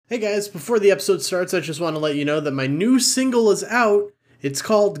Hey guys, before the episode starts, I just want to let you know that my new single is out. It's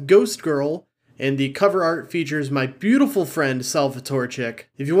called Ghost Girl, and the cover art features my beautiful friend Salvatore Chick.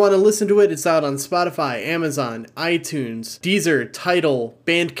 If you want to listen to it, it's out on Spotify, Amazon, iTunes, Deezer, Tidal,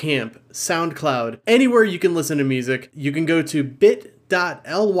 Bandcamp, SoundCloud, anywhere you can listen to music. You can go to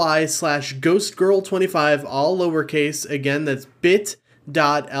bit.ly/ghostgirl25, all lowercase. Again, that's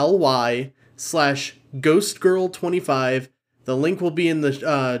bit.ly/ghostgirl25. The link will be in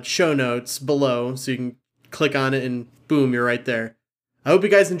the show notes below, so you can click on it and boom, you're right there. I hope you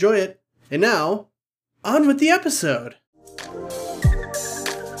guys enjoy it. And now, on with the episode.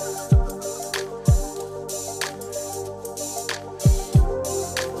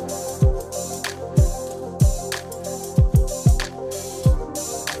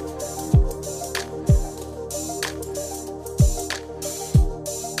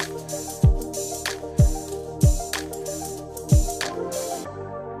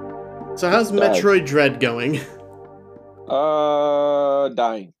 So how's Metroid Dread going?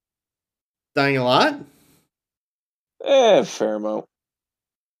 Dying. Dying a lot? Fair amount.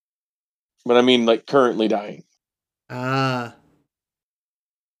 But I mean, like, currently dying. Ah.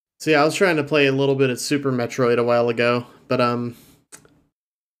 So yeah, I was trying to play a little bit of Super Metroid a while ago, but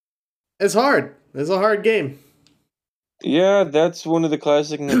it's hard. It's a hard game. Yeah, that's one of the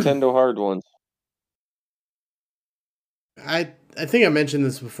classic Nintendo hard ones. I think I mentioned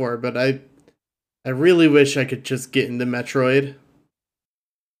this before, but I really wish I could just get into Metroid.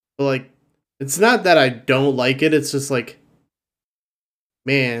 But like, it's not that I don't like it, it's just like,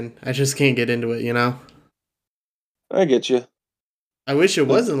 man, I just can't get into it, you know? I get you. I wish it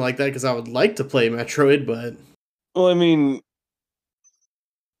wasn't like that, because I would like to play Metroid, but... Well, I mean,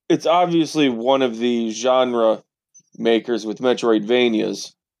 it's obviously one of the genre makers with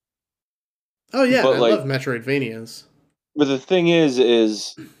Metroidvanias. Oh yeah, but I love Metroidvanias. But the thing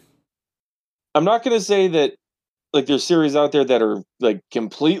is I'm not going to say that, like, there's series out there that are, like,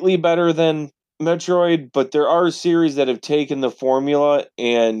 completely better than Metroid, but there are series that have taken the formula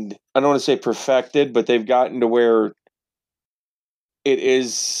and, I don't want to say perfected, but they've gotten to where it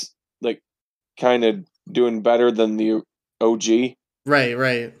is, like, kind of doing better than the OG.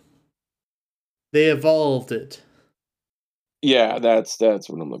 Right. They evolved it. Yeah, that's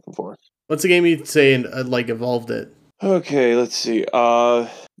what I'm looking for. What's a game you'd say like evolved it? Okay, let's see.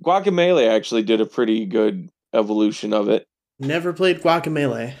 Guacamelee actually did a pretty good evolution of it. Never played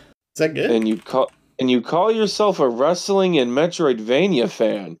Guacamelee. Is that good? And you call yourself a wrestling and Metroidvania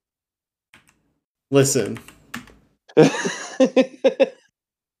fan. Listen. I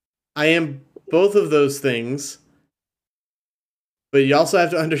am both of those things. But you also have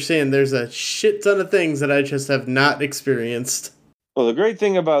to understand there's a shit ton of things that I just have not experienced. Well, the great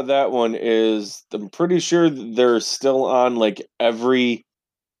thing about that one is I'm pretty sure they're still on, like, every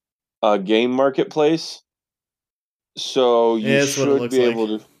game marketplace. So you should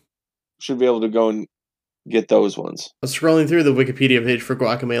be able to go and get those ones. I was scrolling through the Wikipedia page for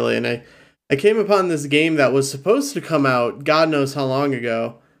Guacamelee, and I came upon this game that was supposed to come out God knows how long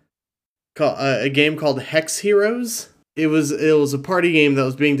ago. A game called Hex Heroes. It was a party game that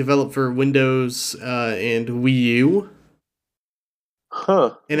was being developed for Windows and Wii U.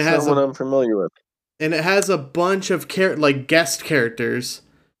 Huh. And it has one I'm familiar with. And it has a bunch of guest characters.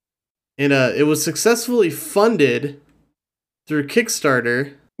 And it was successfully funded through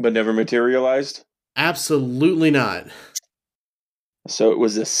Kickstarter. But never materialized? Absolutely not. So it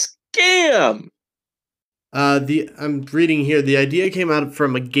was a scam! I'm reading here, the idea came out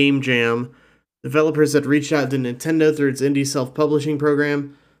from a game jam. Developers had reached out to Nintendo through its indie self-publishing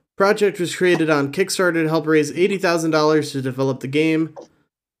program. Project was created on Kickstarter to help raise $80,000 to develop the game.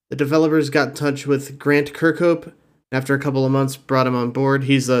 The developers got in touch with Grant Kirkhope. After a couple of months, brought him on board.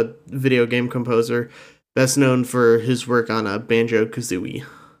 He's a video game composer, best known for his work on Banjo-Kazooie.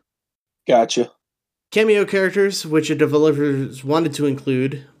 Gotcha. Cameo characters, which the developers wanted to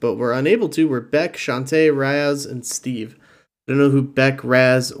include, but were unable to, were Beck, Shantae, Raz, and Steve. I don't know who Beck,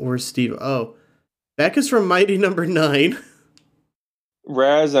 Raz, or Steve... Oh, Beck is from Mighty Number 9.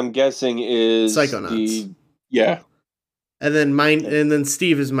 Raz, I'm guessing, is Psychonauts. Yeah. And then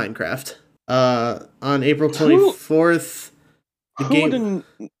Steve is Minecraft. On April 24th, Who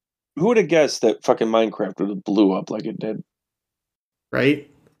would have guessed that fucking Minecraft would have blew up like it did? Right?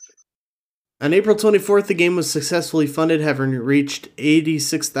 On April 24th, the game was successfully funded, having reached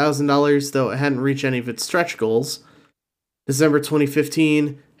 $86,000, though it hadn't reached any of its stretch goals. December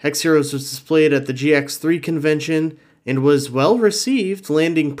 2015, Hex Heroes was displayed at the GX3 convention and was well received,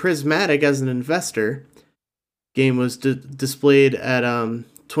 landing Prismatic as an investor. Game was displayed at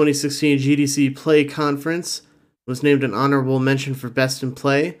 2016 GDC Play Conference, was named an honorable mention for Best in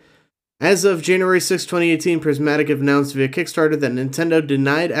Play. As of January 6, 2018, Prismatic announced via Kickstarter that Nintendo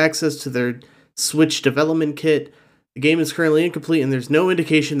denied access to their Switch development kit. The game is currently incomplete, and there's no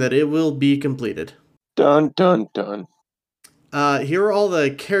indication that it will be completed. Dun, dun, dun. Here are all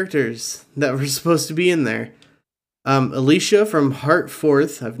the characters that were supposed to be in there. Alicia from Heart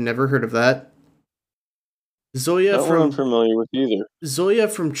Forth. I've never heard of that. Zoya Not one I'm familiar with either. Zoya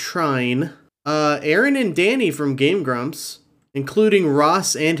from Trine. Aaron and Danny from Game Grumps, including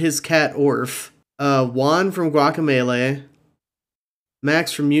Ross and his cat Orf. Juan from Guacamelee.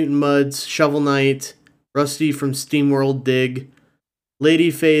 Max from Mutant Mudds, Shovel Knight. Rusty from SteamWorld Dig.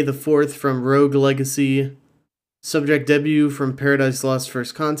 Lady Faye the Fourth from Rogue Legacy. Subject Debut from Paradise Lost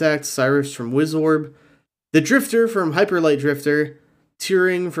First Contact. Cyrus from Wizorb. The Drifter from Hyperlight Drifter.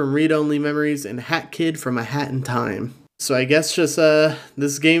 Turing from Read Only Memories. And Hat Kid from A Hat in Time. So I guess just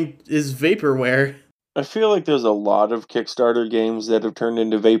this game is vaporware. I feel like there's a lot of Kickstarter games that have turned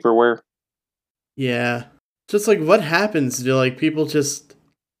into vaporware. Yeah. Just like what happens to like people just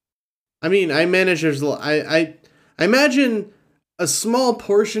I mean, I manage there's I imagine a small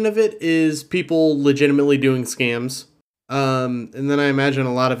portion of it is people legitimately doing scams. And then I imagine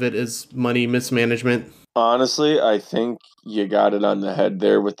a lot of it is money mismanagement. Honestly, I think you got it on the head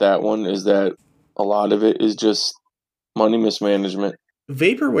there with that one, is that a lot of it is just money mismanagement.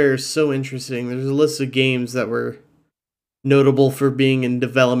 Vaporware is so interesting. There's a list of games that were notable for being in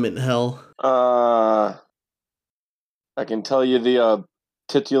development hell. I can tell you the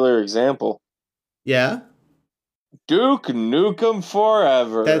titular example. Yeah? Duke Nukem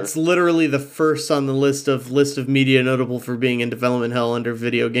Forever. That's literally the first on the list of media notable for being in development hell under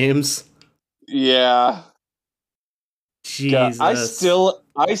video games. Yeah. Jesus. God,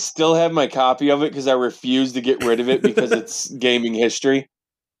 I still have my copy of it because I refuse to get rid of it because it's gaming history.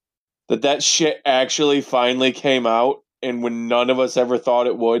 That shit actually finally came out, and when none of us ever thought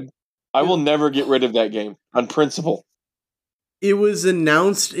it would. I will never get rid of that game, on principle. It was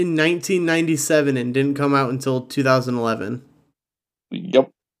announced in 1997 and didn't come out until 2011. Yep.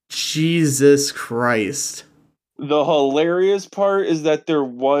 Jesus Christ. The hilarious part is that there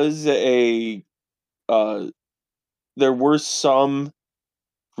were some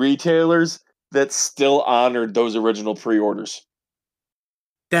retailers that still honored those original pre-orders.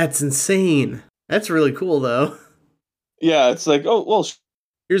 That's insane. That's really cool, though. Yeah, it's like, oh, well...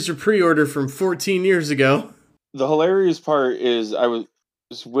 Here's your pre-order from 14 years ago. The hilarious part is I was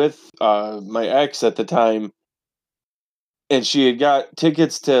with my ex at the time, and she had got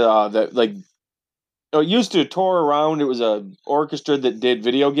tickets to that, like... It used to tour around. It was a orchestra that did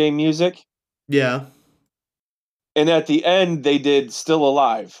video game music. Yeah. And at the end, they did Still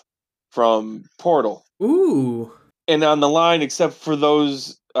Alive from Portal. Ooh. And on the line, except for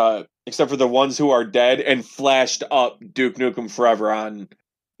the ones who are dead, and flashed up Duke Nukem Forever on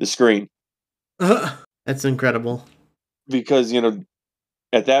the screen. That's incredible. Because,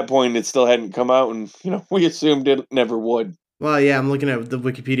 at that point, it still hadn't come out, and, we assumed it never would. Well, yeah, I'm looking at the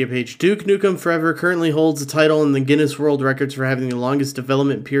Wikipedia page. Duke Nukem Forever currently holds the title in the Guinness World Records for having the longest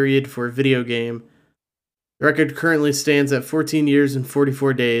development period for a video game. The record currently stands at 14 years and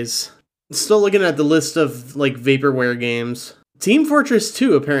 44 days. Still looking at the list of, like, vaporware games. Team Fortress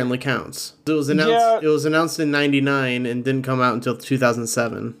 2 apparently counts. It was announced in 99 and didn't come out until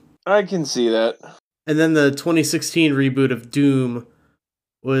 2007. I can see that. And then the 2016 reboot of Doom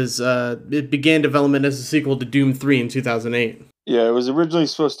it began development as a sequel to Doom 3 in 2008. Yeah, it was originally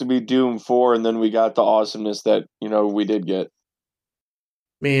supposed to be Doom 4, and then we got the awesomeness that, we did get.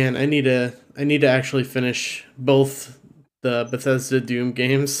 Man, I need to actually finish both the Bethesda Doom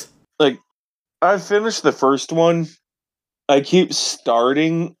games. Like, I finished the first one. I keep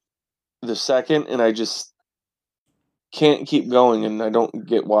starting the second, and I just can't keep going, and I don't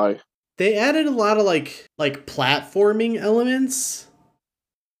get why. They added a lot of like platforming elements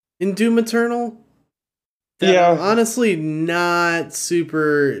in Doom Eternal that I'm honestly not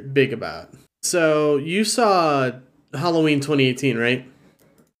super big about. So you saw Halloween 2018, right?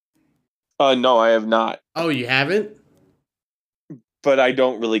 No, I have not. Oh, you haven't? But I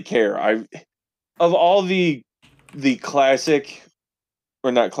don't really care. Of all the classic,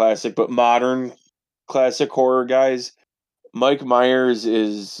 or not classic, but modern classic horror guys, Mike Myers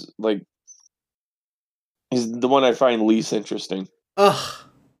is the one I find least interesting. Ugh.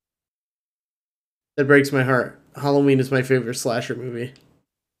 That breaks my heart. Halloween is my favorite slasher movie.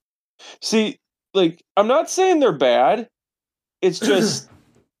 See, I'm not saying they're bad. It's just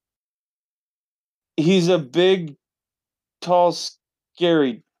he's a big, tall,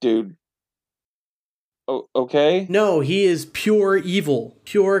 scary dude. Okay. No, he is pure evil.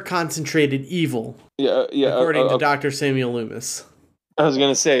 Pure concentrated evil. Yeah, yeah. According to Dr. Samuel Loomis. I was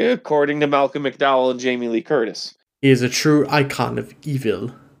gonna say, according to Malcolm McDowell and Jamie Lee Curtis. He is a true icon of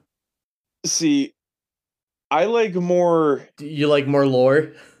evil. See, I like more... Do you like more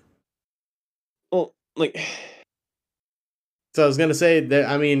lore? Well, like... So I was gonna say that,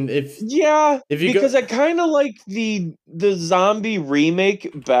 I mean, if Yeah, if you because go, I kind of like the zombie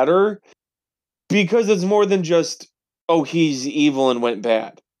remake better because it's more than just, oh, he's evil and went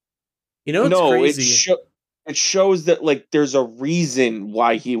bad. you know, it's No, crazy. it shows that like there's a reason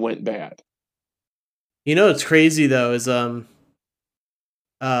why he went bad. You know, it's crazy though. Is John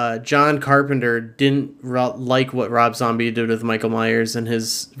Carpenter didn't like what Rob Zombie did with Michael Myers in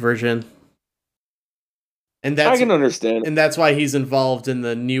his version, and I can understand. and that's why he's involved in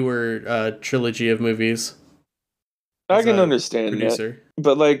the newer trilogy of movies. I can understand that.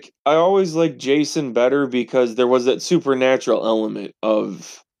 But like, I always liked Jason better because there was that supernatural element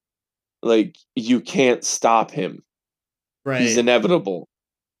of like you can't stop him. Right. He's inevitable.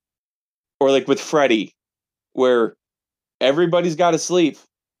 Or like with Freddy, where everybody's got to sleep.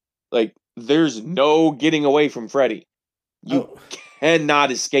 Like, there's no getting away from Freddy. You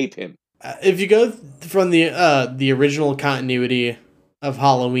cannot escape him. If you go from the original continuity of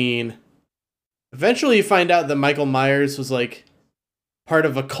Halloween, eventually you find out that Michael Myers was like part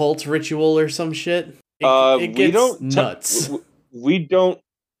of a cult ritual or some shit. It gets nuts. We don't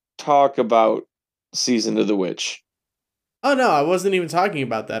talk about Season of the Witch. Oh no, I wasn't even talking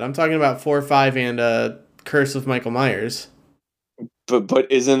about that. I'm talking about 4, 5, and Curse of Michael Myers.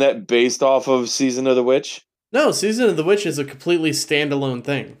 But isn't that based off of Season of the Witch? No, Season of the Witch is a completely standalone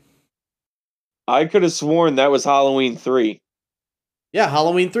thing. I could have sworn that was Halloween 3. Yeah,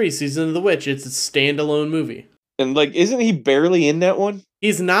 Halloween 3, Season of the Witch. It's a standalone movie. And like, isn't he barely in that one?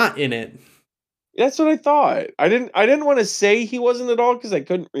 He's not in it. That's what I thought. I didn't want to say he wasn't at all because I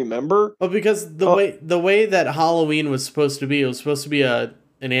couldn't remember. Well, because the way that Halloween was supposed to be, it was supposed to be an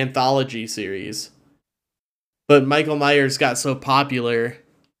anthology series. But Michael Myers got so popular.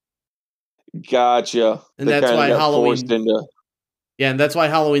 Gotcha. And that's why Halloween Yeah, and that's why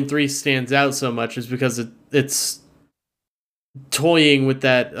Halloween 3 stands out so much, is because it's toying with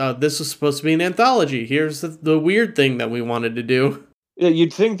that. This was supposed to be an anthology. Here's the weird thing that we wanted to do. Yeah,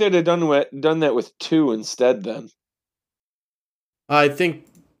 you'd think they'd have done that with 2 instead. Then I think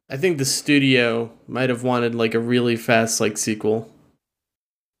the studio might have wanted like a really fast like sequel.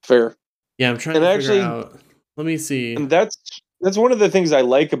 Fair. Yeah, I'm trying to figure out. Let me see. And that's one of the things I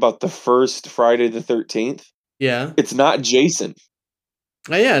like about the first Friday the 13th. Yeah, it's not Jason.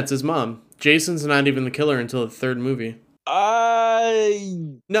 Oh yeah, it's his mom. Jason's not even the killer until the third movie.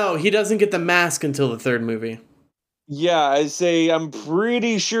 No, he doesn't get the mask until the third movie. Yeah, I'm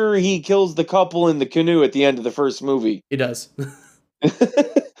pretty sure he kills the couple in the canoe at the end of the first movie. He does.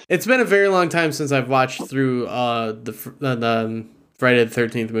 It's been a very long time since I've watched through the Friday the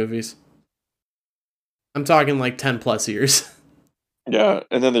 13th movies. I'm talking like 10 plus years. Yeah,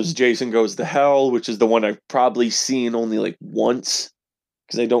 and then there's Jason Goes to Hell, which is the one I've probably seen only like once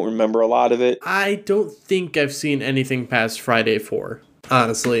because I don't remember a lot of it. I don't think I've seen anything past Friday 4,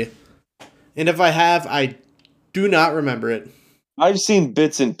 honestly. And if I have, I do not remember it. I've seen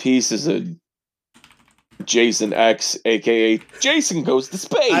bits and pieces of Jason X, aka Jason Goes to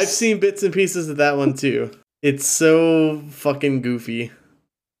Space. I've seen bits and pieces of that one too. It's so fucking goofy.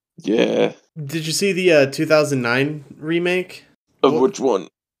 Yeah. Did you see the 2009 remake? Of which one?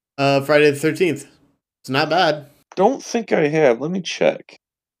 Friday the 13th. It's not bad. Don't think I have. Let me check.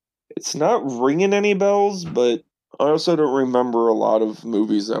 It's not ringing any bells, but I also don't remember a lot of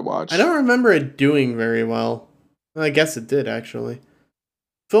movies I watched. I don't remember it doing very well. I guess it did, actually.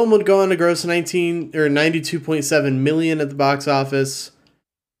 Film would go on to gross 92.7 million at the box office,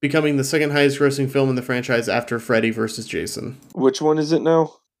 becoming the second highest grossing film in the franchise after Freddy vs. Jason. Which one is it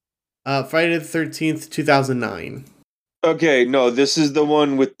now? Friday the 13th, 2009. Okay, no, this is the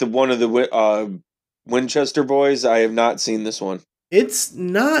one with one of the Winchester boys. I have not seen this one. It's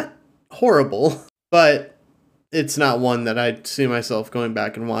not horrible, but it's not one that I'd see myself going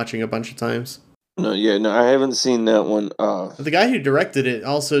back and watching a bunch of times. No, I haven't seen that one. The guy who directed it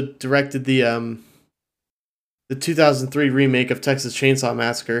also directed the 2003 remake of Texas Chainsaw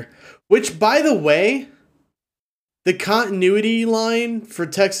Massacre, which, by the way, the continuity line for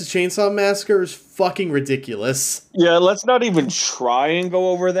Texas Chainsaw Massacre is fucking ridiculous. Yeah, let's not even try and go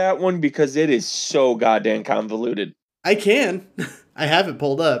over that one because it is so goddamn convoluted. I can. I have it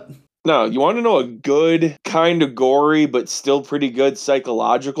pulled up. No, you want to know a good, kind of gory, but still pretty good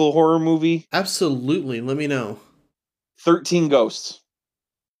psychological horror movie? Absolutely. Let me know. 13 Ghosts.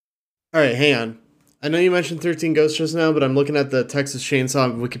 All right, hang on. I know you mentioned 13 Ghosts just now, but I'm looking at the Texas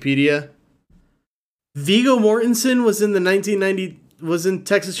Chainsaw Wikipedia. Viggo Mortensen was in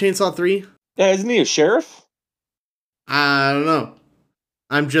Texas Chainsaw 3? Yeah, isn't he a sheriff? I don't know.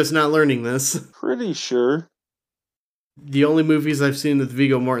 I'm just not learning this. Pretty sure. The only movies I've seen with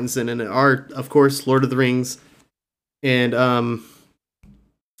Viggo Mortensen in it are, of course, Lord of the Rings and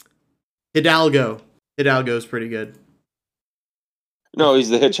Hidalgo. Hidalgo's pretty good. No, he's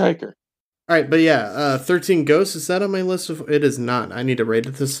the hitchhiker. All right, but yeah, 13 Ghosts, is that on my list of... It is not. I need to write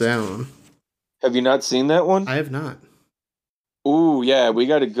this down. Have you not seen that one? I have not. Ooh, yeah, we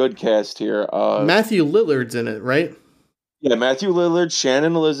got a good cast here. Matthew Lillard's in it, right? Yeah, Matthew Lillard,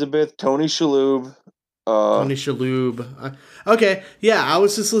 Shannon Elizabeth, Tony Shalhoub. Tony Shalhoub. Okay, yeah, I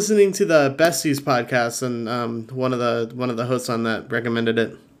was just listening to the Besties podcast, and one of the hosts on that recommended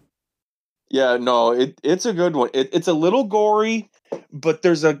it. Yeah, no, it's a good one. It's a little gory, but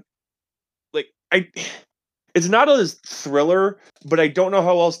there's it's not a thriller, but I don't know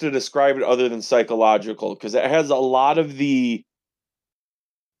how else to describe it other than psychological, because it has a lot of it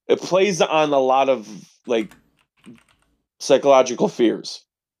plays on a lot of like psychological fears,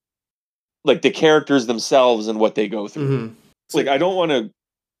 like the characters themselves and what they go through. Mm-hmm. Like I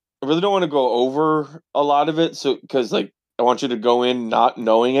really don't want to go over a lot of it, so because like I want you to go in not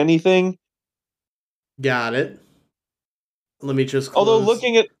knowing anything. Got it. Let me just Although let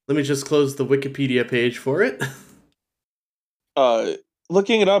me just close the Wikipedia page for it.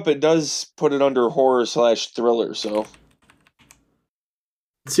 Looking it up, it does put it under horror/thriller. So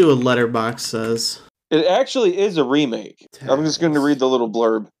let's see what Letterboxd says. It actually is a remake. I'm just going to read the little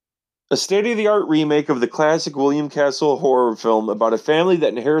blurb. A state-of-the-art remake of the classic William Castle horror film about a family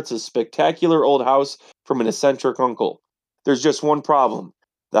that inherits a spectacular old house from an eccentric uncle. There's just one problem.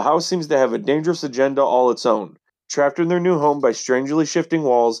 The house seems to have a dangerous agenda all its own. Trapped in their new home by strangely shifting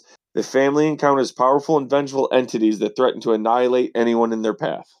walls, the family encounters powerful and vengeful entities that threaten to annihilate anyone in their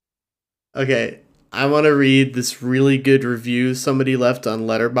path. Okay, I want to read this really good review somebody left on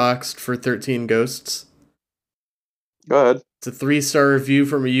Letterboxd for 13 Ghosts. Go ahead. It's a 3-star review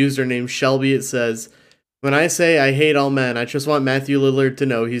from a user named Shelby. It says, "When I say I hate all men, I just want Matthew Lillard to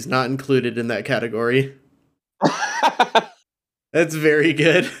know he's not included in that category." That's very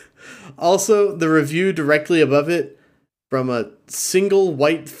good. Also, the review directly above it from a single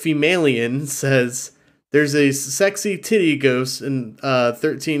white femalian says, "There's a sexy titty ghost in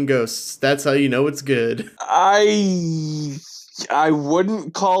 13 Ghosts. That's how you know it's good." I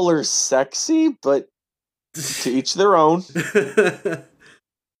wouldn't call her sexy, but to each their own. But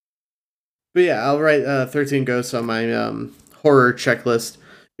yeah, I'll write 13 Ghosts on my horror checklist.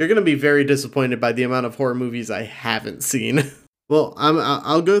 You're going to be very disappointed by the amount of horror movies I haven't seen. Well,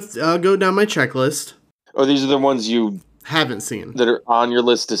 I'll go down my checklist. Oh, these are the ones you haven't seen that are on your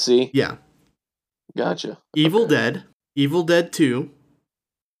list to see? Yeah. Gotcha. Evil Dead, Evil Dead 2,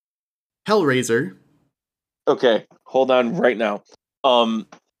 Hellraiser. Okay, hold on right now.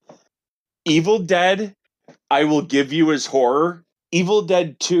 Evil Dead, I will give you as horror. Evil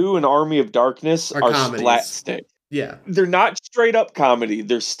Dead 2 and Army of Darkness are splatstick. Yeah. They're not straight up comedy.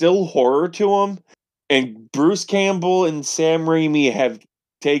 There's still horror to them. And Bruce Campbell and Sam Raimi have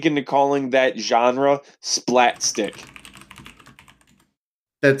taken to calling that genre splatstick.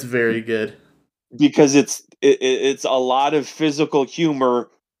 That's very good. Because it's a lot of physical humor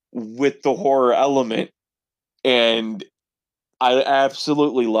with the horror element. And I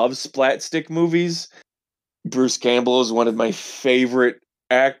absolutely love splatstick movies. Bruce Campbell is one of my favorite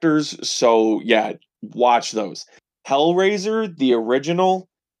actors. So yeah, watch those. Hellraiser, the original,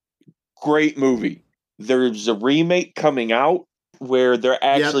 great movie. There's a remake coming out where they're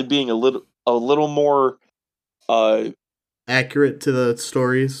actually being a little more accurate to the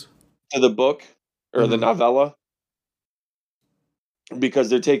stories, to the book or the novella, because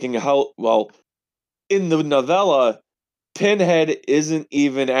they're taking in the novella, Pinhead isn't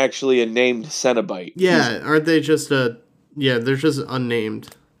even actually a named Cenobite. Yeah, aren't they just they're just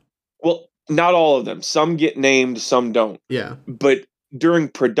unnamed. Well, not all of them. Some get named, some don't. Yeah. But during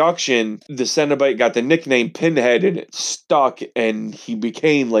production, the Cenobite got the nickname Pinhead and it stuck and he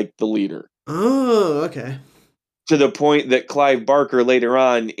became like the leader. Oh, okay. To the point that Clive Barker later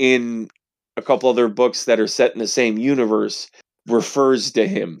on in a couple other books that are set in the same universe refers to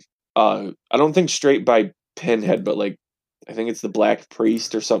him. I don't think straight by Pinhead, but like I think it's the Black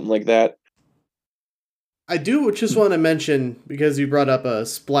Priest or something like that. I do just want to mention, because you brought up a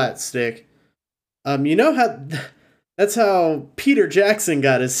splat stick. You know how that's how Peter Jackson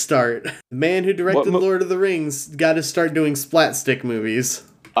got his start. The man who directed Lord of the Rings got his start doing splat stick movies.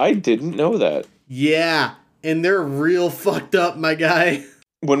 I didn't know that. Yeah, and they're real fucked up, my guy.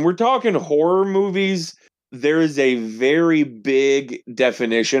 when we're talking horror movies, there is a very big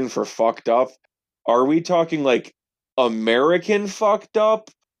definition for fucked up. Are we talking like American fucked up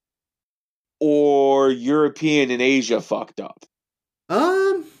or European and Asia fucked up?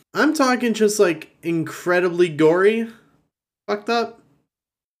 I'm talking just like incredibly gory, fucked up.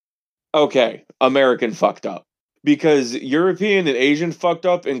 Okay, American fucked up. Because European and Asian fucked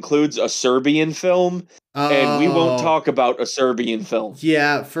up includes a Serbian film, and we won't Oh, talk about a Serbian film.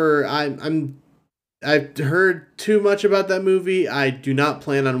 yeah. I've heard too much about that movie. I do not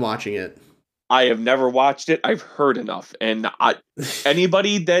plan on watching it. I have never watched it. I've heard enough. And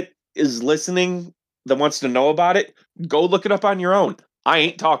anybody that is listening that wants to know about it, go look it up on your own. I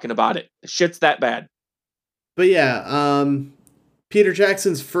ain't talking about it. Shit's that bad. But yeah, Peter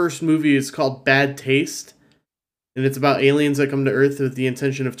Jackson's first movie is called Bad Taste, and it's about aliens that come to Earth with the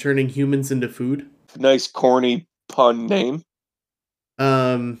intention of turning humans into food. Nice corny pun name.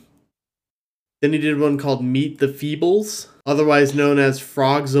 Then he did one called Meet the Feebles, otherwise known as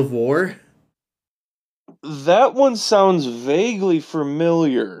Frogs of War. That one sounds vaguely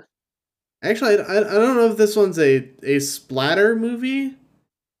familiar. Actually, I don't know if this one's a splatter movie.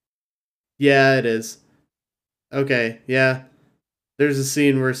 Yeah, it is. Okay, yeah. There's a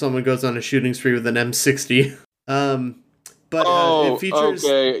scene where someone goes on a shooting spree with an M60. But it features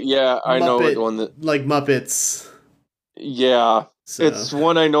okay, yeah, I know what one that. like Muppets. Yeah, So. it's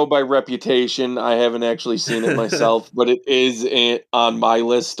one I know by reputation. I haven't actually seen it myself, but it is on my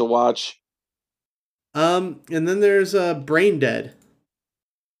list to watch. And then there's Brain Dead.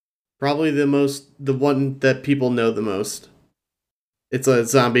 Probably the one that people know the most. It's a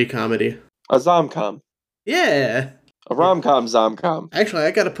zombie comedy. A zomcom. Yeah. A rom-com zomcom. Actually,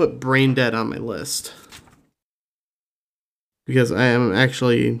 I gotta put Brain Dead on my list. Because I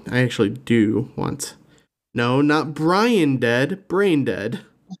actually do want. No, not Brian Dead, Brain Dead.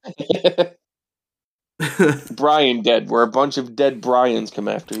 Brian Dead, where a bunch of dead Bryans come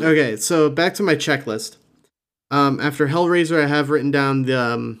after you. Okay, so back to my checklist. After Hellraiser, I have written down the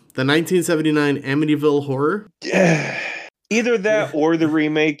 1979 Amityville Horror. Yeah. Either that or the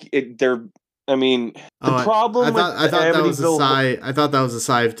remake. The problem I thought that was a sigh. I thought that was a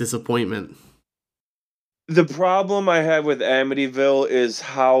sigh of disappointment. The problem I have with Amityville is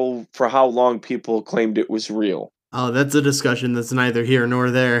for how long people claimed it was real. Oh, that's a discussion that's neither here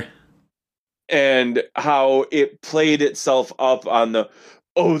nor there. And how it played itself up on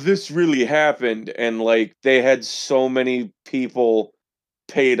this really happened, and like they had so many people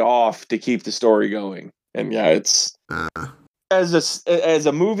paid off to keep the story going. And yeah, it's as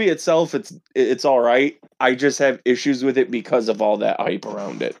a movie itself, it's all right. I just have issues with it because of all that hype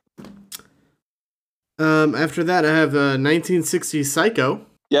around it. After that, I have 1960s Psycho.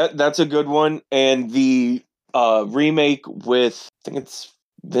 Yeah, that's a good one, and the remake with I think it's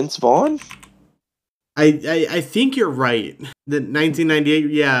Vince Vaughn. I think you're right. The 1998,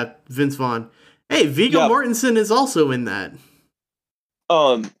 yeah, Vince Vaughn. Hey, Viggo Mortensen is also in that.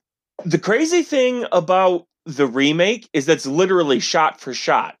 The crazy thing about the remake is that's literally shot for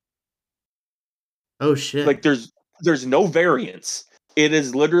shot. Oh shit! Like there's no variance. It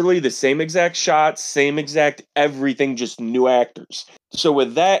is literally the same exact shots, same exact everything, just new actors. So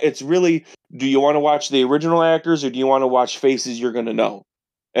with that, it's really, do you want to watch the original actors or do you want to watch faces you're going to know?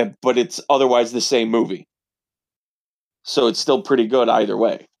 But it's otherwise the same movie. So it's still pretty good either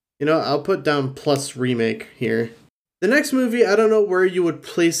way. You know, I'll put down plus remake here. The next movie, I don't know where you would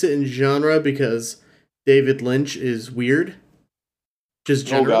place it in genre because David Lynch is weird. Just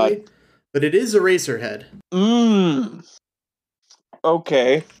generally. Oh, but it is Eraserhead.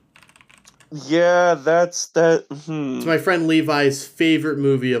 Okay. Yeah, that's that. It's my friend Levi's favorite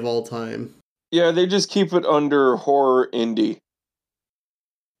movie of all time. Yeah, they just keep it under horror indie.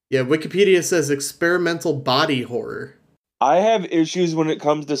 Yeah, Wikipedia says experimental body horror. I have issues when it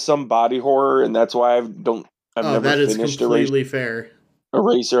comes to some body horror, and that's why I've never that is finished completely fair.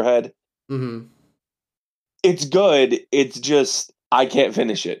 Eraserhead. Mm-hmm. It's good. It's just I can't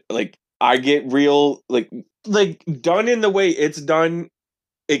finish it. Like I get real like done in the way it's done,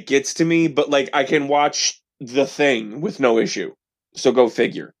 it gets to me, but like I can watch The Thing with no issue. So go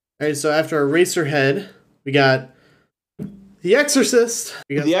figure. Alright, so after Eraserhead, we got The Exorcist.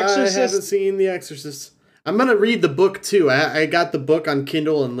 Because I haven't seen The Exorcist. I'm gonna read the book too. I got the book on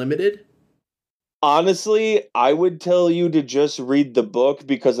Kindle Unlimited. Honestly, I would tell you to just read the book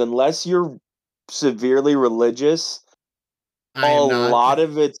because unless you're severely religious, a lot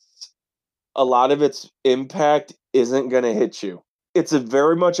of its impact isn't going to hit you. It's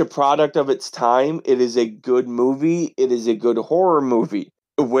very much a product of its time. It is a good movie. It is a good horror movie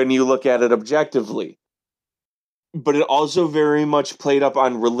when you look at it objectively. but it also very much played up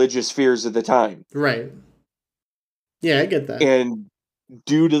on religious fears of the time. Right. Yeah, I get that. And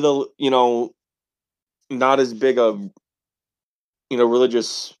due to the, not as big of,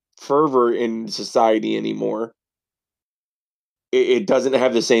 religious fervor in society anymore, it doesn't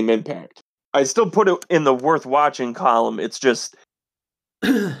have the same impact. I still put it in the worth watching column. It's just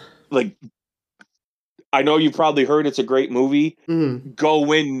like, I know you probably heard it's a great movie. Mm-hmm.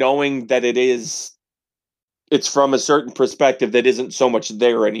 Go in knowing that it's from a certain perspective that isn't so much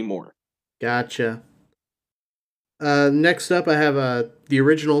there anymore. Gotcha. Next up, I have the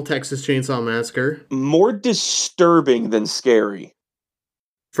original Texas Chainsaw Massacre. More disturbing than scary.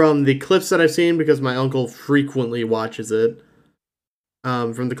 From the clips that I've seen, because my uncle frequently watches it.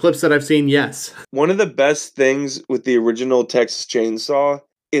 From the clips that I've seen, yes. One of the best things with the original Texas Chainsaw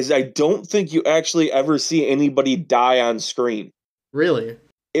is I don't think you actually ever see anybody die on screen. Really?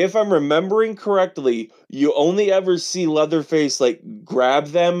 If I'm remembering correctly, you only ever see Leatherface grab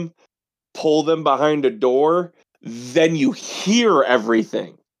them, pull them behind a door, then you hear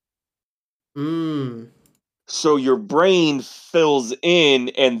everything. So your brain fills in,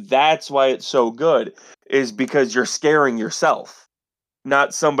 and that's why it's so good, is because you're scaring yourself,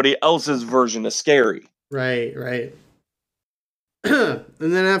 not somebody else's version of scary. Right. And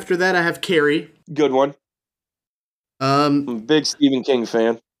then after that, I have Carrie. Good one. I'm a big Stephen King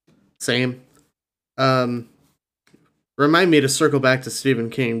fan. Same. Remind me to circle back to Stephen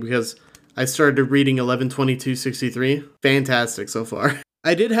King, because I started reading 11/22/63. Fantastic so far.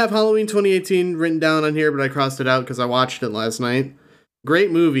 I did have Halloween 2018 written down on here, but I crossed it out because I watched it last night.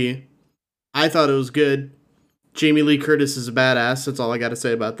 Great movie. I thought it was good. Jamie Lee Curtis is a badass. That's all I got to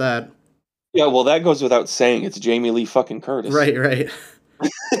say about that. Yeah, well, that goes without saying. It's Jamie Lee fucking Curtis. Right.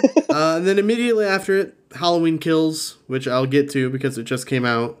 And then immediately after it, Halloween Kills, which I'll get to because it just came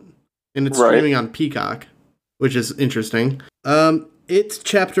out. And it's streaming on Peacock, which is interesting. It's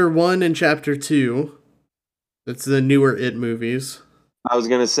Chapter 1 and Chapter 2. That's the newer It movies. I was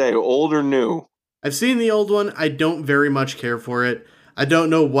going to say, old or new? I've seen the old one. I don't very much care for it. I don't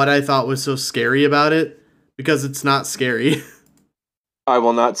know what I thought was so scary about it, because it's not scary. I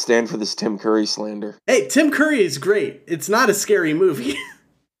will not stand for this Tim Curry slander. Hey, Tim Curry is great. It's not a scary movie.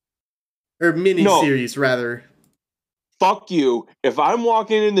 Or mini-series, rather. Fuck you. If I'm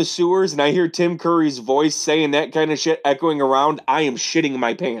walking in the sewers and I hear Tim Curry's voice saying that kind of shit echoing around, I am shitting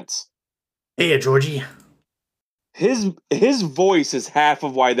my pants. Hey, Georgie. His voice is half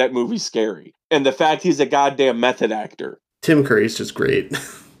of why that movie's scary. And the fact he's a goddamn method actor. Tim Curry's just great.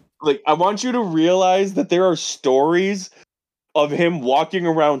 I want you to realize that there are stories of him walking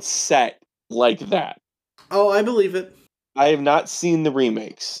around set like that. Oh, I believe it. I have not seen the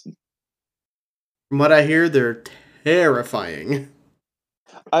remakes. From what I hear, they're terrifying.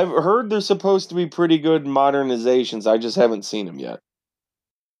 I've heard they're supposed to be pretty good modernizations. I just haven't seen them yet.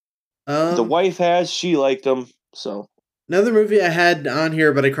 The wife has. She liked them. So another movie I had on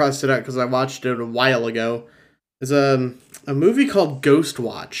here, but I crossed it out because I watched it a while ago, is a movie called Ghost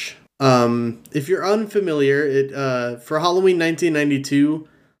Watch. If you're unfamiliar, it for Halloween 1992,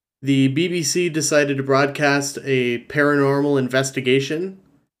 the BBC decided to broadcast a paranormal investigation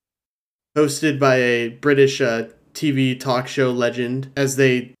hosted by a British TV talk show legend as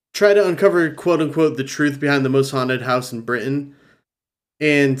they try to uncover, quote-unquote, the truth behind the most haunted house in Britain.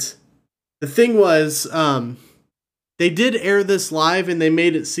 And the thing was, they did air this live, and they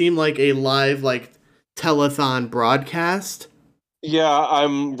made it seem like a live, telethon broadcast. Yeah,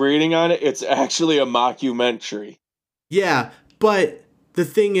 I'm reading on it. It's actually a mockumentary. Yeah, but the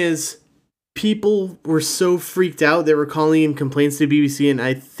thing is, people were so freaked out, they were calling in complaints to BBC, and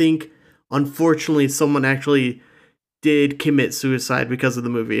I think, unfortunately, someone actually did commit suicide because of the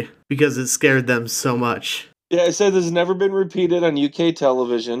movie, because it scared them so much. Yeah, it said this has never been repeated on UK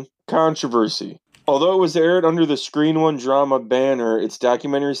television. Controversy. Although it was aired under the Screen One drama banner, its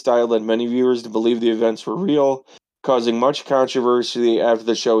documentary style led many viewers to believe the events were real, causing much controversy after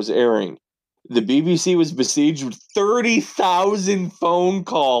the show's airing. The BBC was besieged with 30,000 phone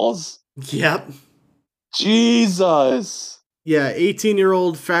calls. Yep. Jesus. Yeah,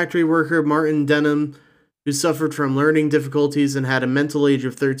 18-year-old factory worker Martin Denham, who suffered from learning difficulties and had a mental age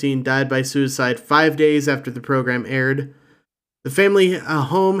of 13, died by suicide 5 days after the program aired. The family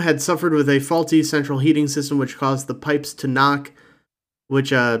home had suffered with a faulty central heating system which caused the pipes to knock,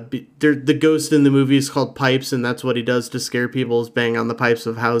 which the ghost in the movie is called Pipes, and that's what he does to scare people, is bang on the pipes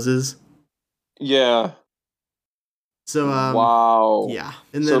of houses. Yeah. So, wow. Yeah.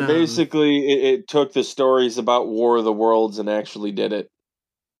 And then, so basically, it took the stories about War of the Worlds and actually did it.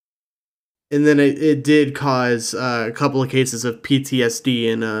 And then it did cause a couple of cases of PTSD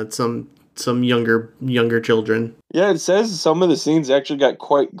in some some younger children. Yeah, it says some of the scenes actually got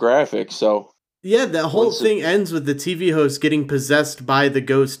quite graphic, so... Yeah, the whole thing ends with the TV host getting possessed by the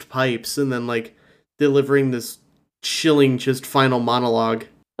ghost pipes and then, like, delivering this chilling just final monologue.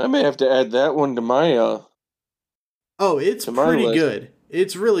 I may have to add that one to my, Oh, it's pretty good.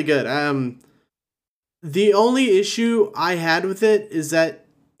 It's really good. The only issue I had with it is that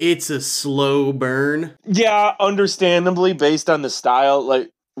it's a slow burn. Yeah, understandably, based on the style,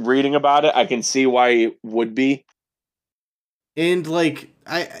 like, reading about it, I can see why it would be. And, like,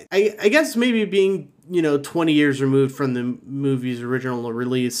 I guess maybe being, 20 years removed from the movie's original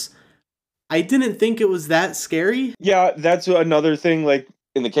release, I didn't think it was that scary. Yeah, that's another thing, like,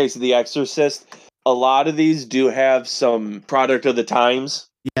 in the case of The Exorcist, a lot of these do have some product of the times.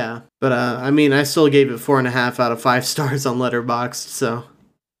 Yeah, but, I still gave it 4.5 out of 5 stars on Letterboxd, so...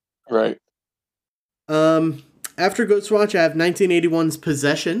 Right. After Ghostwatch, I have 1981's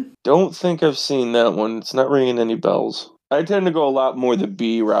Possession. Don't think I've seen that one. It's not ringing any bells. I tend to go a lot more the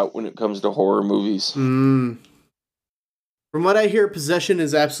B route when it comes to horror movies. From what I hear, Possession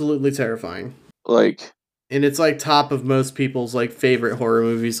is absolutely terrifying. Like... And it's, like, top of most people's, like, favorite horror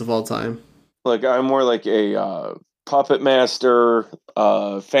movies of all time. Like, I'm more like a, Puppet Master,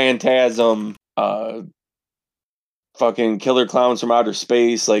 Phantasm, fucking Killer Clowns from Outer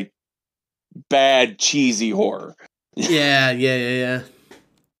Space, like, bad, cheesy horror. Yeah.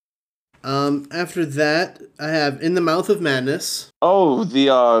 After that, I have In the Mouth of Madness. Oh,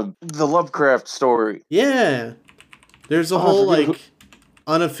 the Lovecraft story. Yeah. There's a whole, like,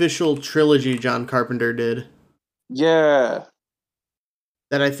 unofficial trilogy John Carpenter did. Yeah.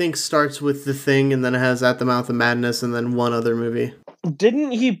 That I think starts with The Thing, and then it has At the Mouth of Madness, and then one other movie.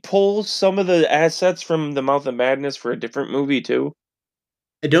 Didn't he pull some of the assets from The Mouth of Madness for a different movie, too?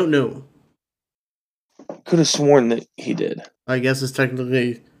 I don't know. Could have sworn that he did. I guess it's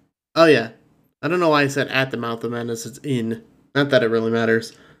technically... Oh, yeah. I don't know why I said At the Mouth of Madness. It's in. Not that it really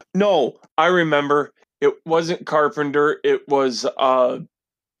matters. No, I remember. It wasn't Carpenter. It was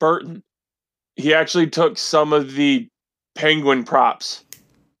Burton. He actually took some of the Penguin props.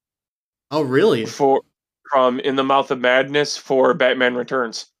 Oh, really? From In the Mouth of Madness for Batman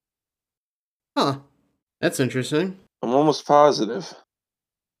Returns. Huh. That's interesting. I'm almost positive.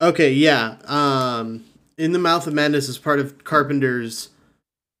 Okay, yeah. In the Mouth of Madness is part of Carpenter's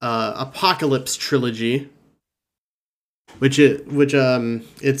Apocalypse trilogy, which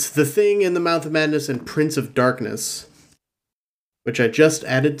it's The Thing, In the Mouth of Madness, and Prince of Darkness, which I just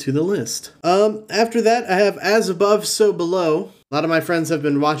added to the list. After that, I have As Above, So Below. A lot of my friends have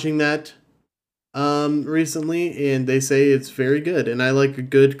been watching that recently, and they say it's very good, and I like a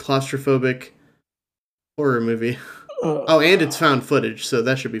good claustrophobic horror movie. Oh, and it's found footage, so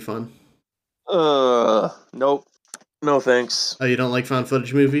that should be fun. Nope. No thanks. Oh, you don't like found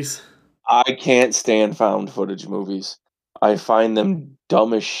footage movies? I can't stand found footage movies. I find them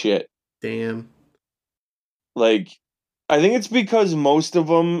dumb as shit. Damn. Like, I think it's because most of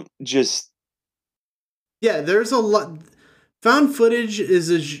them just... Yeah, there's a lot... Found footage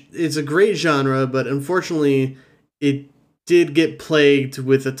is a great genre, but unfortunately, it did get plagued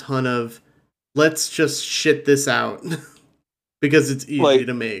with a ton of, let's just shit this out, because it's easy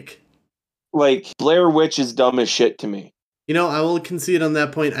to make. Like, Blair Witch is dumb as shit to me. You know, I will concede on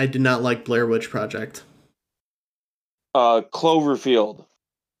that point, I did not like Blair Witch Project. Cloverfield.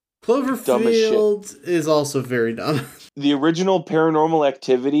 Cloverfield is also very dumb. The original Paranormal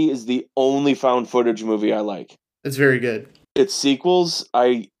Activity is the only found footage movie I like. It's very good. Its sequels,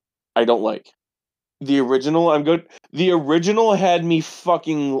 I don't like. The original, I'm good. The original had me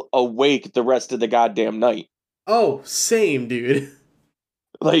fucking awake the rest of the goddamn night. Oh, same, dude.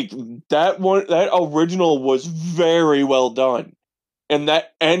 Like, that original was very well done. And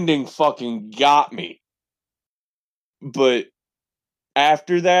that ending fucking got me. But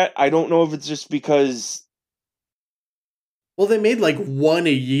after that, I don't know if it's just because... Well, they made like one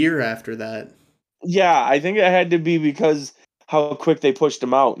a year after that. Yeah, I think it had to be because how quick they pushed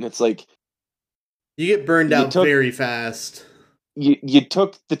them out. And it's like... You get burned out very fast. You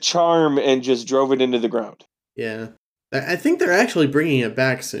took the charm and just drove it into the ground. Yeah. I think they're actually bringing it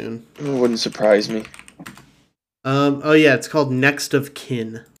back soon. It wouldn't surprise me. Oh yeah, it's called Next of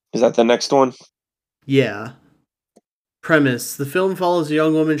Kin. Is that the next one? Yeah. Premise. The film follows a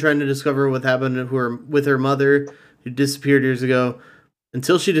young woman trying to discover what happened with her mother, who disappeared years ago,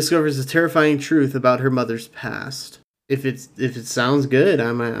 until she discovers the terrifying truth about her mother's past. If it sounds good,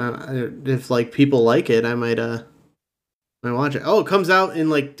 if like people like it, I might watch it. Oh, it comes out in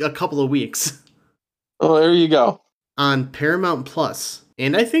like a couple of weeks. Oh, there you go. On Paramount Plus.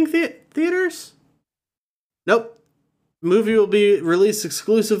 And I think theaters? Nope. Movie will be released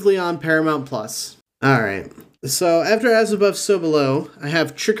exclusively on Paramount Plus. All right. So after As Above, So Below, I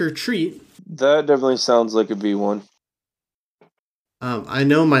have Trick or Treat. That definitely sounds like a B1. I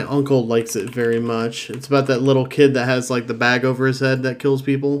know my uncle likes it very much. It's about that little kid that has like the bag over his head that kills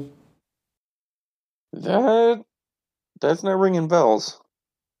people. That's not ringing bells.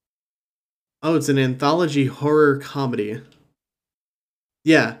 Oh, it's an anthology horror comedy.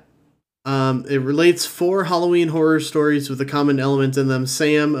 Yeah. It relates 4 Halloween horror stories with a common element in them.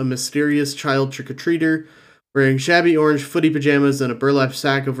 Sam, a mysterious child trick-or-treater, wearing shabby orange footy pajamas and a burlap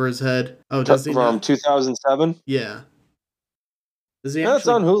sack over his head. Oh, does he From not? 2007? Yeah. Does he That's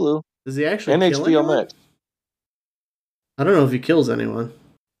on Hulu. Does he actually And kill HBO anyone? Max. I don't know if he kills anyone.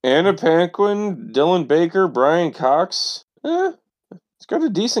 Anna Paquin, Dylan Baker, Brian Cox. It's got a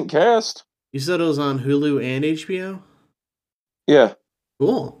decent cast. You said it was on Hulu and HBO? Yeah.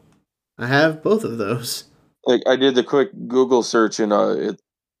 Cool. I have both of those. Like I did the quick Google search and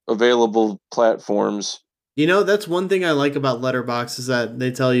available platforms. You know, that's one thing I like about Letterboxd is that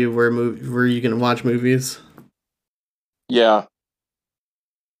they tell you where you can watch movies. Yeah.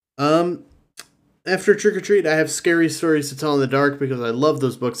 After Trick or Treat, I have Scary Stories to Tell in the Dark because I loved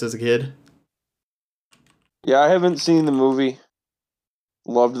those books as a kid. Yeah, I haven't seen the movie.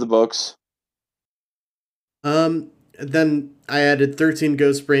 Loved the books. Then I added 13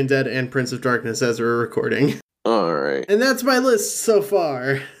 Ghosts, Brain Dead, and Prince of Darkness as we're recording. Alright. And that's my list so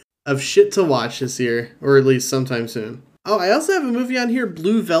far of shit to watch this year, or at least sometime soon. Oh, I also have a movie on here,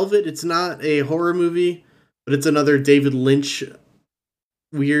 Blue Velvet. It's not a horror movie, but it's another David Lynch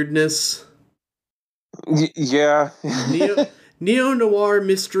weirdness. Yeah. Neo-noir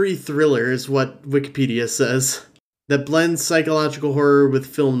mystery thriller is what Wikipedia says. That blends psychological horror with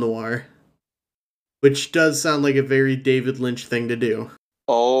film noir. Which does sound like a very David Lynch thing to do.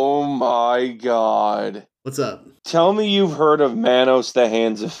 Oh my god. What's up? Tell me you've heard of Manos, the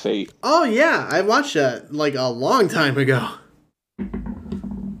Hands of Fate. Oh yeah, I watched that like a long time ago.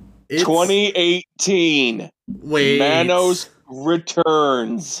 2018. Wait. Manos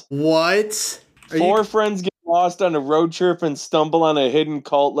returns. What? Four friends get lost on a road trip and stumble on a hidden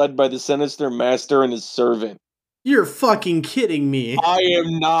cult led by the sinister master and his servant. You're fucking kidding me. I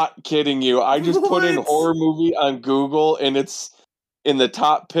am not kidding you. I just put in horror movie on Google and it's in the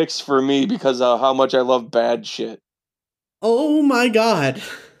top picks for me because of how much I love bad shit. Oh my god.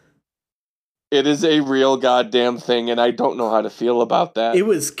 It is a real goddamn thing and I don't know how to feel about that. It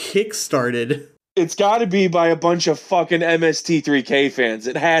was kickstarted. It's gotta be by a bunch of fucking MST3K fans.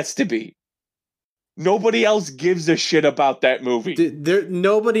 It has to be. Nobody else gives a shit about that movie.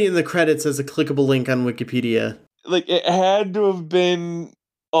 Nobody in the credits has a clickable link on Wikipedia. Like, it had to have been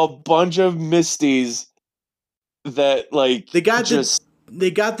a bunch of Misties that, like, they got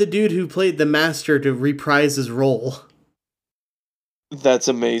the dude who played the master to reprise his role. That's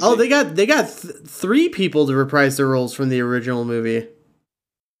amazing. Oh, they got 3 people to reprise their roles from the original movie.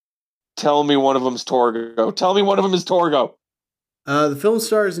 Tell me one of them's Torgo. Tell me one of them is Torgo. The film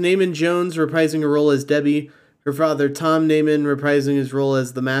stars Naaman Jones reprising a role as Debbie, her father Tom Naaman reprising his role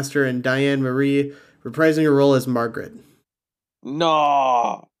as the Master, and Diane Marie reprising her role as Margaret.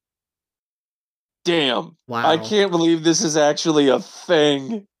 No. Damn. Wow. I can't believe this is actually a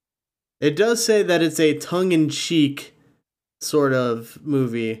thing. It does say that it's a tongue-in-cheek sort of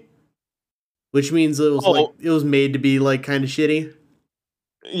movie, which means it was made to be like kind of shitty.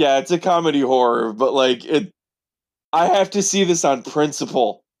 Yeah, it's a comedy horror, but like I have to see this on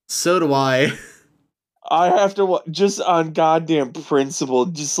principle. So do I. I have to just on goddamn principle.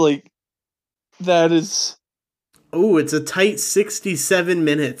 Just like that is. Oh, it's a tight 67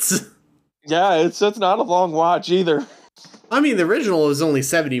 minutes. Yeah, it's not a long watch either. I mean, the original was only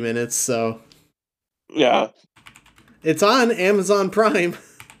 70 minutes, so yeah, it's on Amazon Prime.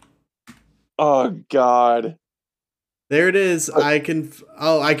 Oh god, there it is. I can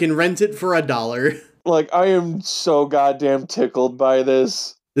rent it for $1. Like, I am so goddamn tickled by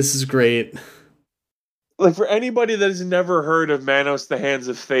this. This is great. Like, for anybody that has never heard of Manos, the Hands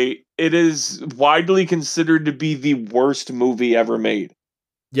of Fate, it is widely considered to be the worst movie ever made.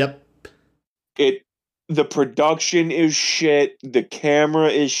 Yep. The production is shit. The camera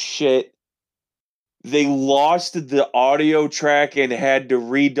is shit. They lost the audio track and had to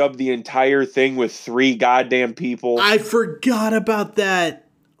redub the entire thing with 3 goddamn people. I forgot about that.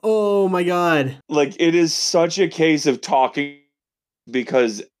 Oh my god. Like, it is such a case of talking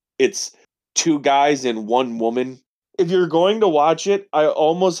because it's 2 guys and 1 woman. If you're going to watch it, I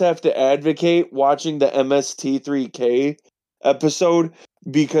almost have to advocate watching the MST3K episode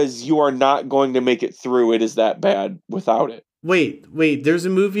because you are not going to make it through. It is that bad without it. Wait. There's a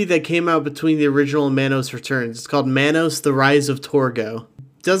movie that came out between the original and Manos Returns. It's called Manos: The Rise of Torgo.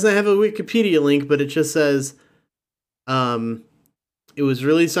 Doesn't have a Wikipedia link, but it just says, it was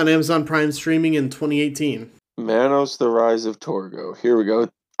released on Amazon Prime streaming in 2018. Manos: The Rise of Torgo. Here we go.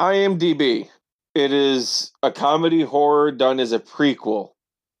 IMDb. It is a comedy horror done as a prequel.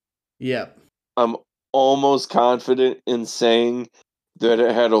 Yep. I'm almost confident in saying that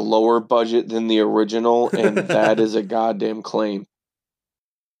it had a lower budget than the original, and that is a goddamn claim.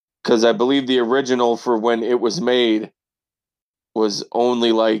 Because I believe the original, for when it was made, was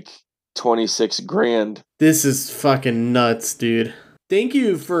only like 26 grand. This is fucking nuts, dude. Thank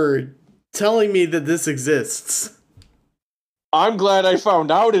you for telling me that this exists. I'm glad I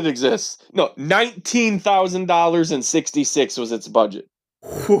found out it exists. No, $19,000.66 was its budget.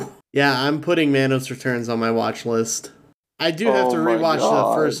 Whew. Yeah, I'm putting Manos Returns on my watch list. I do have to rewatch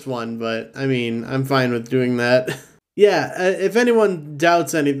the first one, but I mean, I'm fine with doing that. Yeah, if anyone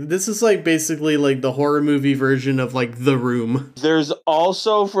doubts anything, this is like basically like the horror movie version of like The Room. There's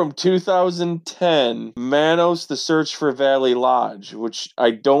also from 2010, Manos: The Search for Valley Lodge, which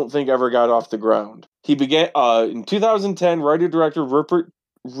I don't think ever got off the ground. He began in 2010. Writer-director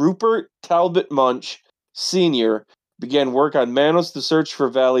Rupert Talbot Munch Sr. began work on Manos: The Search for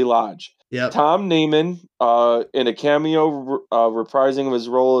Valley Lodge. Yep. Tom Naiman in a cameo reprising his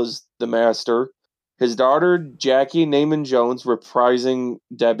role as the Master. His daughter, Jackie Naiman-Jones, reprising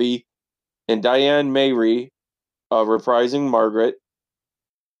Debbie, and Diane Mayrie, reprising Margaret,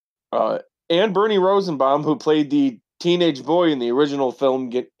 and Bernie Rosenbaum, who played the teenage boy in the original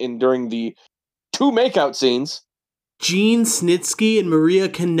film during the 2 makeout scenes. Gene Snitsky and Maria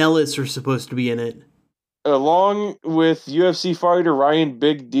Kanellis are supposed to be in it. Along with UFC fighter Ryan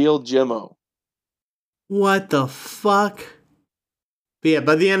Big Deal Jimmo. What the fuck? But yeah,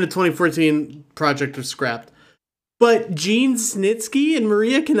 by the end of 2014, project was scrapped. But Gene Snitsky and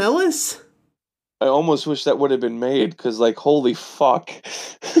Maria Kanellis? I almost wish that would have been made, because, like, holy fuck.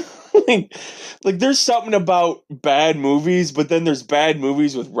 like, there's something about bad movies, but then there's bad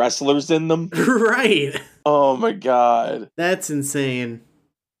movies with wrestlers in them. Right. Oh my god. That's insane.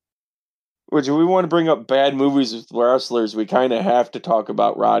 Which, if we want to bring up bad movies with wrestlers, we kind of have to talk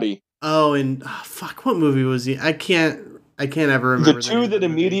about Roddy. Oh, and fuck, what movie was he? I can't ever remember. The two that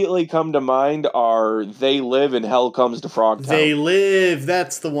immediately come to mind are They Live and Hell Comes to Frogtown. They Live,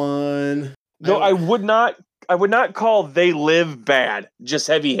 that's the one. No, I would not call They Live bad, just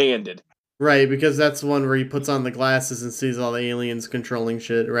heavy-handed. Right, because that's the one where he puts on the glasses and sees all the aliens controlling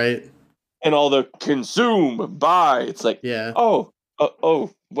shit, right? And all the consume, buy. It's like, yeah.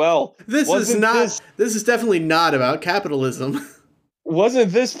 Well, this is definitely not about capitalism.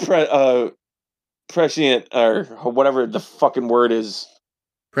 Wasn't this prescient, or whatever the fucking word is?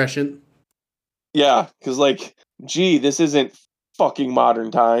 Prescient? Yeah, because, like, gee, this isn't fucking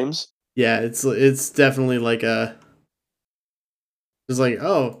modern times. Yeah, it's definitely like a... It's like,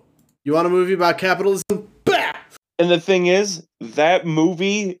 oh, you want a movie about capitalism? Bah! And the thing is, that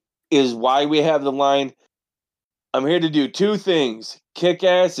movie is why we have the line, I'm here to do 2 things, kick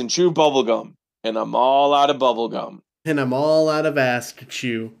ass and chew bubblegum. And I'm all out of bubblegum. And I'm all out of ass to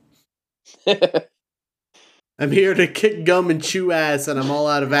chew. I'm here to kick gum and chew ass, and I'm all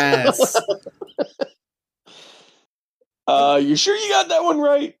out of ass. You sure you got that one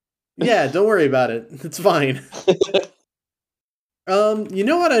right? Yeah, don't worry about it. It's fine. You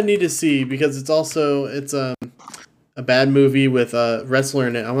know what I need to see, because it's a bad movie with a wrestler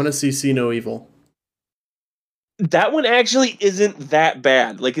in it. I want to See No Evil. That one actually isn't that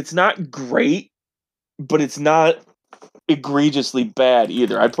bad. Like, it's not great, but it's not egregiously bad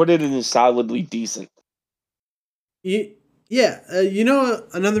either. I put it in as solidly decent. You know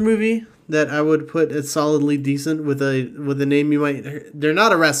another movie that I would put as solidly decent with a name you might... They're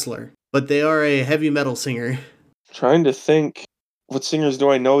not a wrestler, but they are a heavy metal singer. Trying to think, what singers do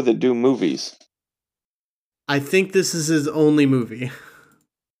I know that do movies? I think this is his only movie.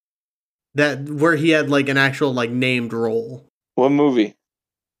 Where he had like an actual like named role. What movie?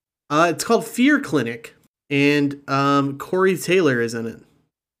 It's called Fear Clinic, and Corey Taylor is in it.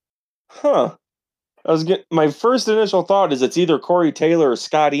 Huh. My first initial thought is it's either Corey Taylor or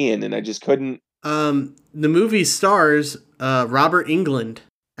Scott Ian, and I just couldn't. The movie stars Robert Englund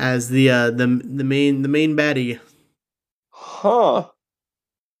as the main baddie. Huh.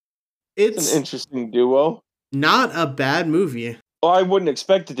 It's an interesting duo. Not a bad movie. Well, I wouldn't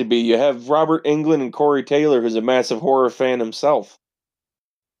expect it to be. You have Robert Englund and Corey Taylor, who's a massive horror fan himself.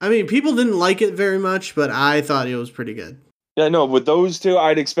 I mean, people didn't like it very much, but I thought it was pretty good. Yeah, no, with those two,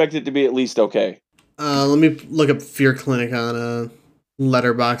 I'd expect it to be at least okay. Let me look up Fear Clinic on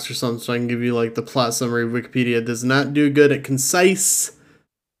Letterbox or something so I can give you like the plot summary. Wikipedia does not do good at concise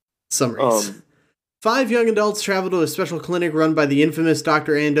summaries. 5 young adults travel to a special clinic run by the infamous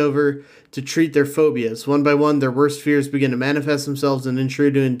Dr. Andover to treat their phobias. One by one, their worst fears begin to manifest themselves and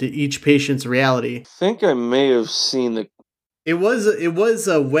intrude into each patient's reality. I think I may have seen the... It was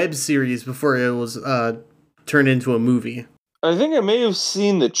a web series before it was turned into a movie. I think I may have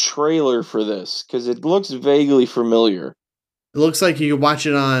seen the trailer for this, because it looks vaguely familiar. It looks like you could watch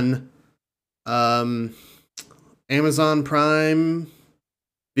it on Amazon Prime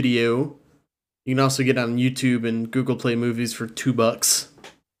Video. You can also get it on YouTube and Google Play Movies for $2.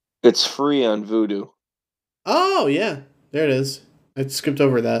 It's free on Vudu. Oh, yeah. There it is. I skipped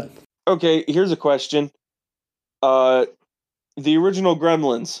over that. Okay, here's a question. The original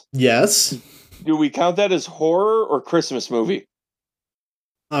Gremlins. Yes. Do we count that as horror or Christmas movie?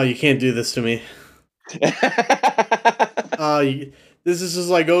 Oh, you can't do this to me. This is just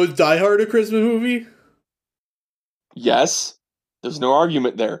like, oh, is Die Hard a Christmas movie? Yes. There's no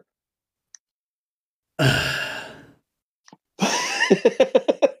argument there.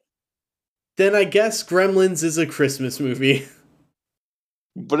 Then I guess Gremlins is a Christmas movie.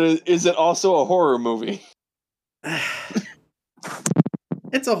 But is it also a horror movie?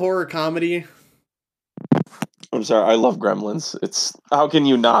 It's a horror comedy. I'm sorry, I love Gremlins. How can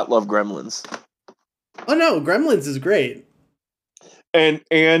you not love Gremlins? Oh no, Gremlins is great. And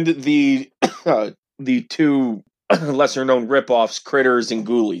the the two lesser known ripoffs, Critters and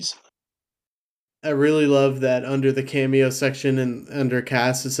Ghoulies. I really love that under the cameo section and under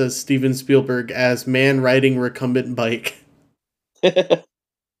cast it says Steven Spielberg as man riding recumbent bike.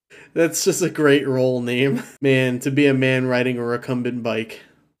 That's just a great role name. Man, to be a man riding a recumbent bike.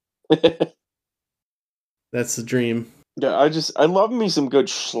 That's the dream. Yeah, I love me some good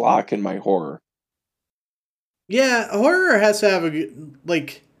schlock in my horror. Yeah, horror has to have a good,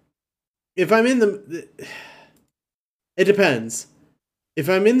 like, if I'm in the, it depends. If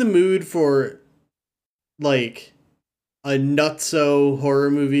I'm in the mood for, like, a nutso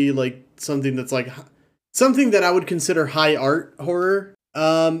horror movie, like something that's like, something that I would consider high art horror,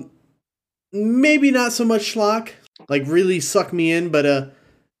 maybe not so much schlock, like really suck me in, but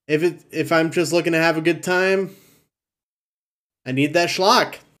if I'm just looking to have a good time, I need that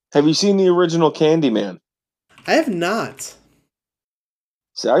schlock. Have you seen the original Candyman? I have not.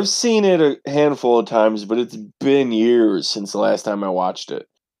 So I've seen it a handful of times, but it's been years since the last time I watched it.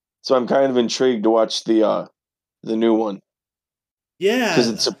 So I'm kind of intrigued to watch the new one. Yeah,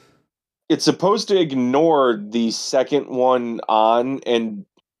 because it's supposed to ignore the second one on and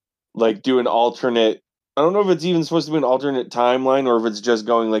like do an alternate. I don't know if it's even supposed to be an alternate timeline or if it's just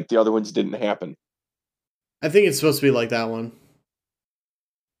going like the other ones didn't happen. I think it's supposed to be like that one,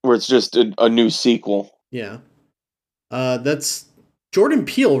 where it's just a new sequel. Yeah, that's Jordan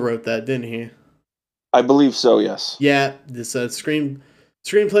Peele wrote that, didn't he? I believe so. Yes. Yeah, this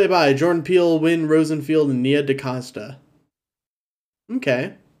screenplay by Jordan Peele, Win Rosenfield, and Nia DaCosta.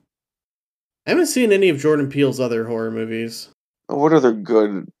 Okay. I haven't seen any of Jordan Peele's other horror movies. What other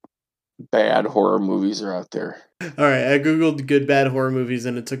good, bad horror movies are out there? Alright, I googled good, bad horror movies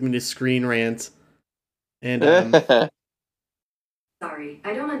and it took me to Screen Rant. And, Sorry,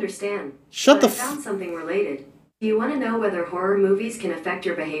 I don't understand. Shut the I found something related. Do you want to know whether horror movies can affect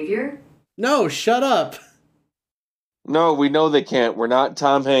your behavior? No, shut up! No, we know they can't. We're not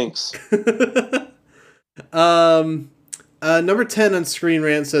Tom Hanks. Number 10 on Screen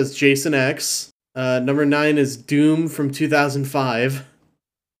Rant says Jason X. Number 9 is Doom from 2005.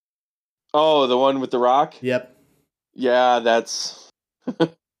 Oh, the one with The Rock? Yep. Yeah, that's...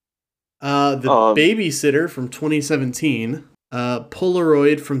 The Babysitter from 2017.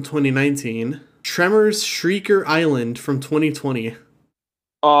 Polaroid from 2019. Tremors Shrieker Island from 2020.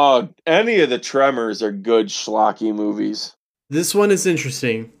 Oh, any of the Tremors are good schlocky movies. This one is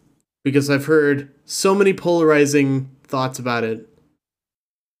interesting because I've heard so many polarizing thoughts about it.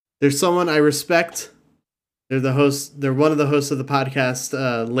 There's someone I respect. They're one of the hosts of the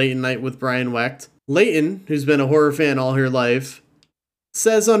podcast, Late Night with Brian Wecht. Leighton, who's been a horror fan all her life,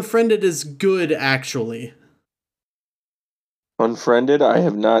 says Unfriended is good, actually. Unfriended? I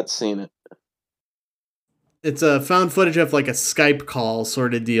have not seen it. It's a found footage of like a Skype call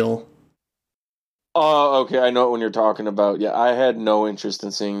sort of deal. Oh, okay, I know what one you're talking about. Yeah, I had no interest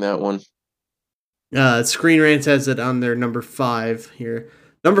in seeing that one. Screen Rant has it on their number 5 here.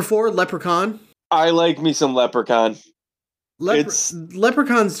 Number 4, Leprechaun. I like me some Leprechaun.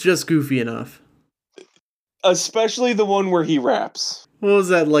 Leprechaun's just goofy enough. Especially the one where he raps. What was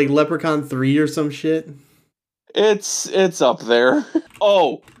that, like Leprechaun 3 or some shit? It's up there.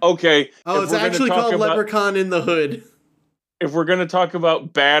 Oh, okay. Oh, it's actually called Leprechaun in the Hood. if we're gonna talk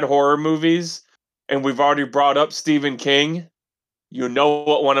about bad horror movies, and we've already brought up Stephen King, you know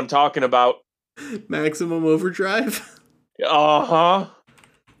what one I'm talking about. Maximum Overdrive? Uh-huh.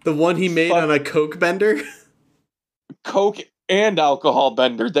 The one he made on a Coke bender? Coke and alcohol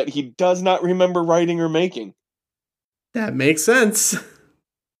bender that he does not remember writing or making. That makes sense.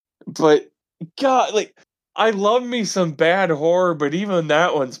 But, God, like, I love me some bad horror, but even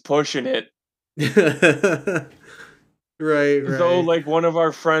that one's pushing it. Right. Though, like one of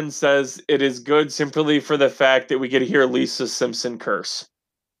our friends says, it is good simply for the fact that we get to hear Lisa Simpson curse.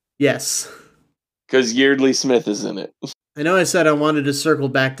 Yes. Because Yeardley Smith is in it. I know I said I wanted to circle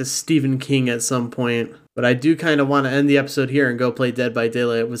back to Stephen King at some point, but I do kind of want to end the episode here and go play Dead by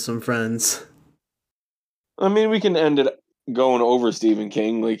Daylight with some friends. I mean, we can end it going over Stephen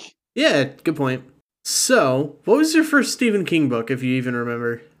King. Like, yeah, good point. So, what was your first Stephen King book, if you even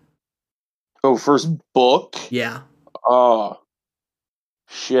remember? Oh, first book? Yeah. Oh,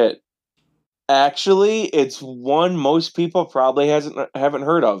 shit. Actually, it's one most people probably haven't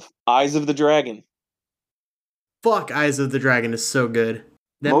heard of. Eyes of the Dragon. Fuck, Eyes of the Dragon is so good.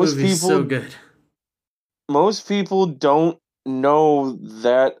 That Most movie's people- so good. Most people don't know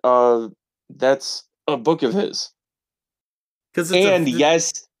that that's a book of his.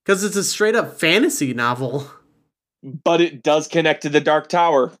 Yes, because it's a straight up fantasy novel. but it does connect to the Dark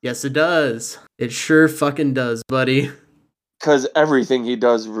Tower. Yes, it does. It sure fucking does, buddy. Because everything he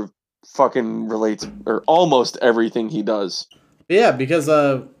does fucking relates, or almost everything he does. Yeah, because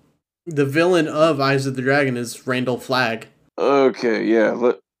the villain of Eyes of the Dragon is Randall Flagg. Okay, yeah.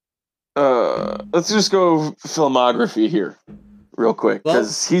 Let's just go filmography here, real quick,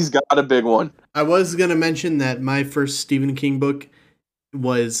 because he's got a big one. I was gonna mention that my first Stephen King book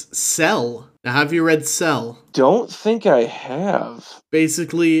was Cell. Now, have you read Cell? Don't think I have.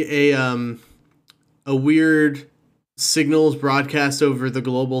 Basically, a weird signals broadcast over the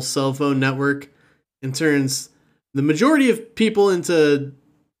global cell phone network and turns the majority of people into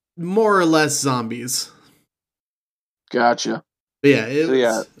more or less zombies. Gotcha. But yeah,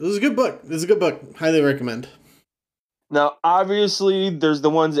 it was a good book. It was a good book. Highly recommend. Now, obviously, there's the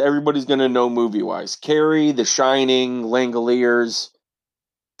ones everybody's going to know movie-wise. Carrie, The Shining, Langoliers,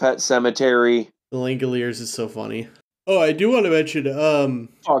 Pet Sematary. The Langoliers is so funny. Oh, I do want to mention,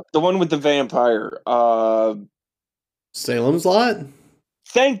 Fuck, the one with the vampire. Salem's Lot?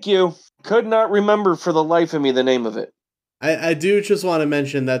 Thank you. Could not remember for the life of me the name of it. I do just want to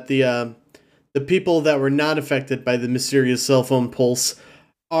mention that the people that were not affected by the mysterious cell phone pulse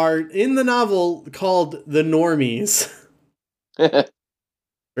are in the novel called the Normies.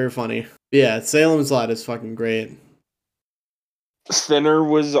 Very funny. Yeah, Salem's Lot is fucking great. Thinner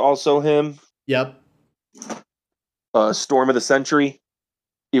was also him. Yep. Storm of the Century,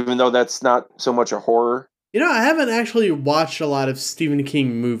 even though that's not so much a horror. You know, I haven't actually watched a lot of Stephen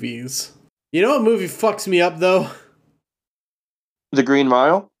King movies. You know what movie fucks me up, though? The Green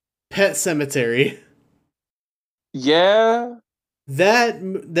Mile? Pet Sematary. Yeah. That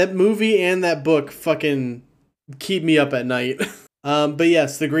movie and that book fucking keep me up at night. But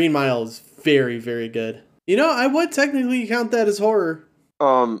yes, The Green Mile is very, very good. You know, I would technically count that as horror.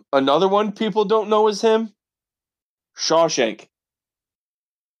 Another one people don't know is him. Shawshank.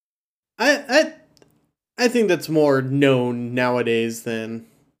 I think that's more known nowadays than...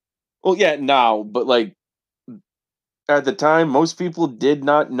 Well, yeah, now, but like at the time, most people did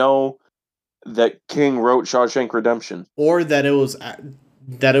not know that King wrote Shawshank Redemption, or that it was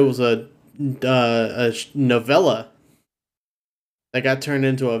a novella that got turned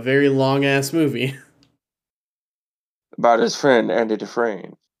into a very long ass movie about his friend Andy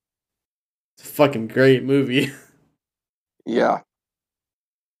Dufresne. It's a fucking great movie. Yeah.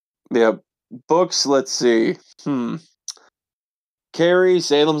 Books. Let's see. Carrie,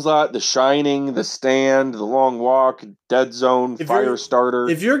 Salem's Lot, The Shining, The Stand, The Long Walk, Dead Zone,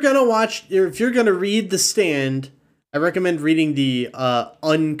 Firestarter. If you're gonna read The Stand, I recommend reading the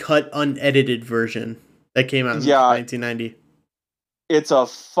uncut, unedited version that came out in 1990. It's a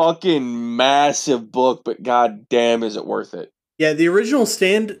fucking massive book, but goddamn, is it worth it? Yeah, the original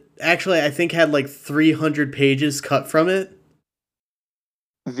Stand actually I think had like 300 pages cut from it.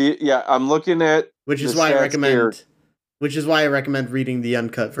 I'm looking at which is why I recommend reading the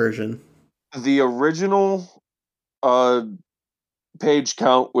uncut version. The original page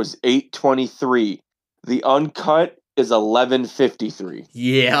count was 823. The uncut is 1153.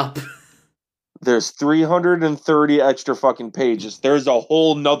 Yep. There's 330 extra fucking pages. There's a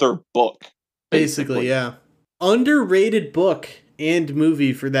whole nother book. Basically, yeah. Underrated book and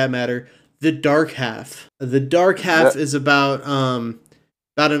movie for that matter, The Dark Half. The Dark Half is about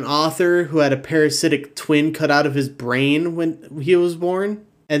about an author who had a parasitic twin cut out of his brain when he was born.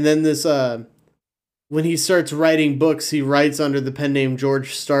 And then this, when he starts writing books, he writes under the pen name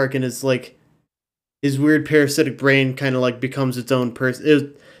George Stark, and it's like his weird parasitic brain kind of like becomes its own person. It was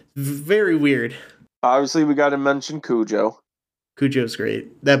very weird. Obviously, we got to mention Cujo. Cujo's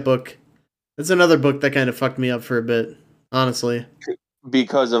great. That book, that's another book that kind of fucked me up for a bit, honestly.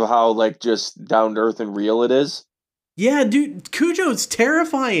 Because of how, like, just down to earth and real it is. Yeah, dude, Cujo's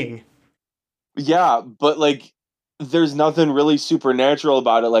terrifying. Yeah, but, like, there's nothing really supernatural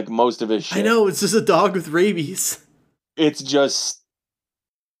about it, like most of his shit. I know, it's just a dog with rabies. It's just,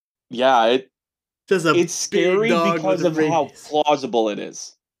 yeah, it's scary because of how plausible it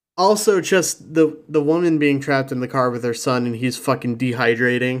is. Also, just the woman being trapped in the car with her son and he's fucking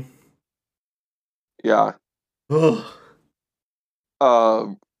dehydrating. Yeah. Ugh.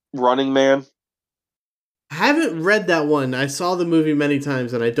 Running Man. I haven't read that one. I saw the movie many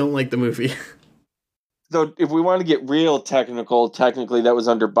times and I don't like the movie. Though, if we want to get real technical, technically that was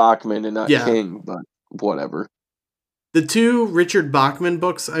under Bachman and not King, but whatever. The two Richard Bachman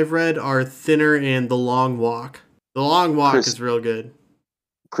books I've read are Thinner and The Long Walk. The Long Walk is real good.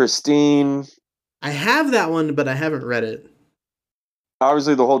 Christine. I have that one, but I haven't read it.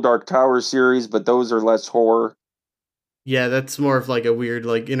 Obviously the whole Dark Tower series, but those are less horror. Yeah, that's more of like a weird,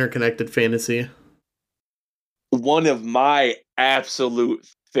 like, interconnected fantasy. One of my absolute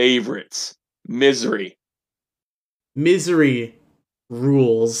favorites, Misery. Misery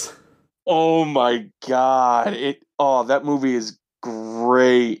rules. Oh my god. That movie is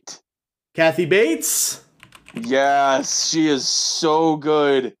great. Kathy Bates? Yes, she is so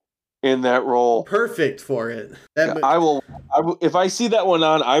good in that role. Perfect for it. I will if I see that one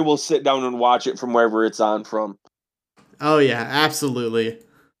on, I will sit down and watch it from wherever it's on from. Oh yeah, absolutely.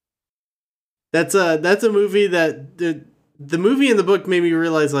 That's a movie that the movie and the book made me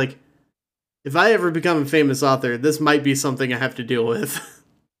realize, like, if I ever become a famous author, this might be something I have to deal with.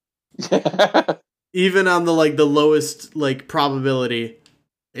 Even on the lowest probability,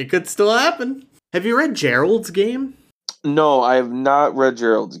 it could still happen. Have you read Gerald's Game? No, I have not read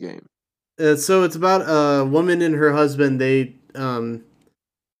Gerald's Game. So it's about a woman and her husband. They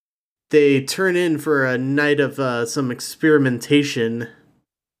turn in for a night of some experimentation,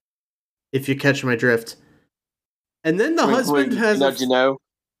 if you catch my drift. And then the husband has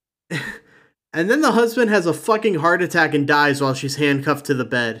and then the husband has a fucking heart attack and dies while she's handcuffed to the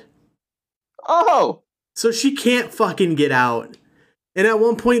bed. Oh! So she can't fucking get out. And at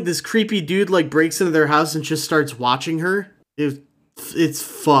one point, this creepy dude breaks into their house and just starts watching her. It's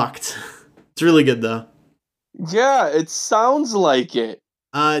fucked. It's really good though. Yeah, it sounds like it.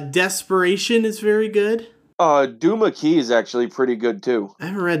 Desperation is very good. Duma Key is actually pretty good too. I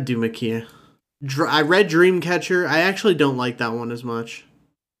haven't read Duma Key. I read Dreamcatcher. I actually don't like that one as much.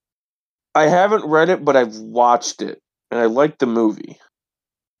 I haven't read it, but I've watched it, and I like the movie.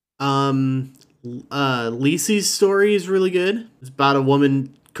 Lisi's story is really good. It's about a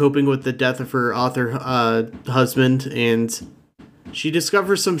woman coping with the death of her author husband, and she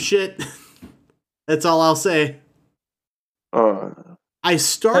discovers some shit. That's all I'll say. I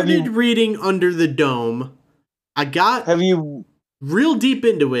started reading Under the Dome. I got real deep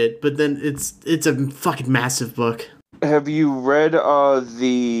into it, but then it's a fucking massive book. Have you read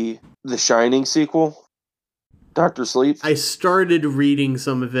the Shining sequel, Dr. Sleep? I started reading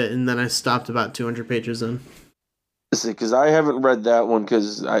some of it, and then I stopped about 200 pages in. See, because I haven't read that one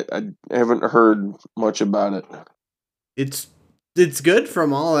because I haven't heard much about it. It's good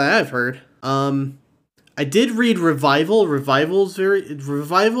from all that I've heard. I did read Revival. Revival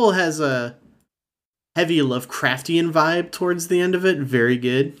has a heavy Lovecraftian vibe towards the end of it. Very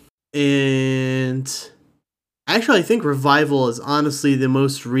good. And actually, I think Revival is honestly the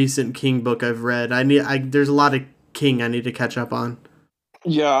most recent King book I've read. There's a lot of King I need to catch up on.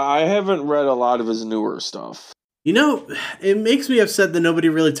 Yeah, I haven't read a lot of his newer stuff. You know, it makes me upset that nobody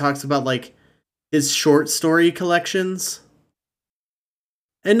really talks about his short story collections.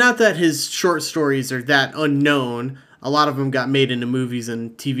 And not that his short stories are that unknown. A lot of them got made into movies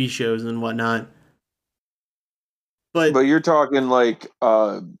and TV shows and whatnot. But you're talking like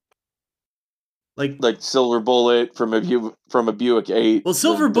Silver Bullet from a Buick 8. Well,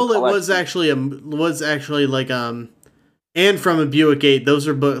 Silver Bullet was actually and from a Buick 8. Those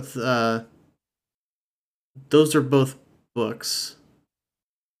are both books.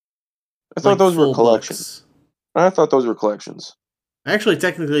 I thought those were collections. I thought those were collections. Actually,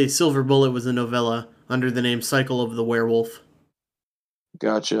 technically, Silver Bullet was a novella under the name Cycle of the Werewolf.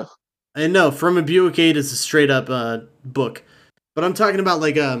 Gotcha. And no, From a Buick 8 is a straight-up book. But I'm talking about,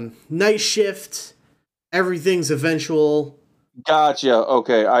 Night Shift, Everything's Eventual, Gotcha.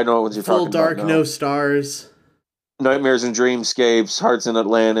 Okay, I know what you're Full talking Dark, about now. No Stars. Nightmares and Dreamscapes, Hearts in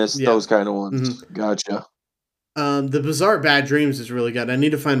Atlantis, Yeah. those kind of ones. Gotcha. The Bizarre Bad Dreams is really good. I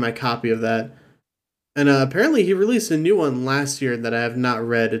need to find my copy of that. And apparently he released a new one last year that I have not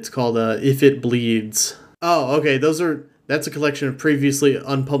read. It's called If It Bleeds. Oh, okay. That's a collection of previously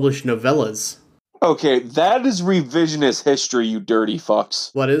unpublished novellas. Okay, that is revisionist history, you dirty fucks.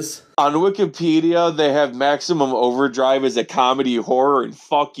 What is? On Wikipedia, they have Maximum Overdrive as a comedy horror, and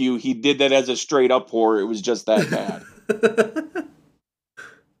fuck you, he did that as a straight up horror. It was just that bad.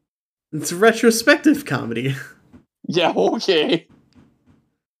 It's a retrospective comedy. Yeah, okay.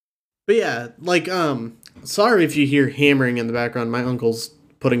 But yeah, like, sorry if you hear hammering in the background. My uncle's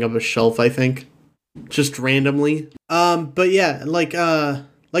putting up a shelf, I think. Just randomly. But yeah,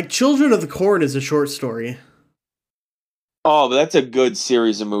 like Children of the Corn is a short story. Oh, but that's a good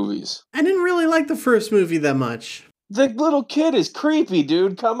series of movies. I didn't really like the first movie that much. The little kid is creepy,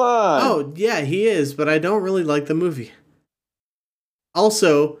 dude. Come on. Oh, yeah, he is, but I don't really like the movie.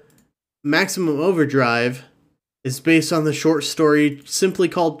 Also, Maximum Overdrive is based on the short story simply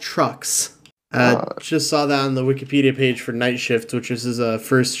called Trucks. Just saw that on the Wikipedia page for Night Shift, which is his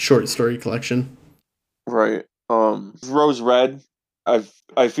first short story collection. Right. Rose Red.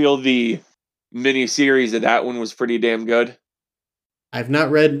 I feel the mini series of that one was pretty damn good. I've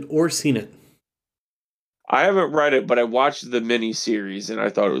not read or seen it. I haven't read it, but I watched the mini series and I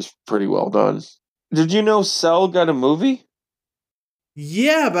thought it was pretty well done. Did you know Cell got a movie?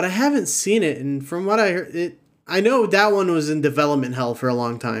 Yeah, but I haven't seen it, and from what I heard, I know that one was in development hell for a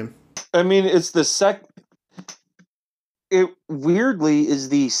long time. I mean, it's the It weirdly is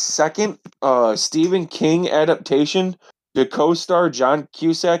the second Stephen King adaptation to co-star John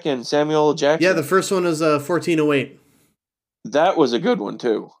Cusack and Samuel L. Jackson. Yeah, the first one was 1408. That was a good one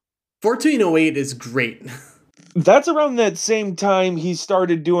too. 1408 is great. That's around that same time he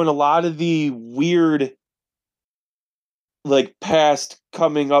started doing a lot of the weird, like, past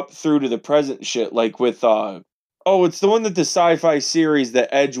coming up through to the present shit, like with it's the one that the sci-fi series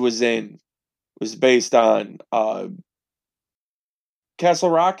that Edge was in was based on Castle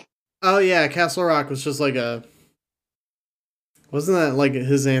Rock. Oh yeah, Castle Rock was just like wasn't that like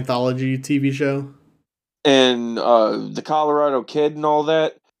his anthology TV show? And the Colorado Kid and all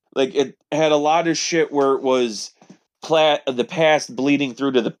that. Like, it had a lot of shit where it was the past bleeding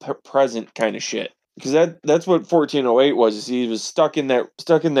through to the present kind of shit. Because that's what 1408 was. Is he was stuck in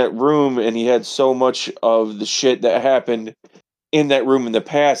that room, and he had so much of the shit that happened in that room in the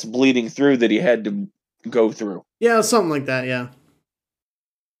past bleeding through that he had to go through. Yeah, something like that. Yeah.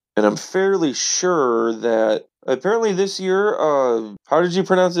 And I'm fairly sure that apparently this year, how did you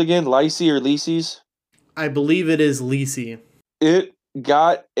pronounce it again? Lacey or Lacey's? I believe it is Lacey. It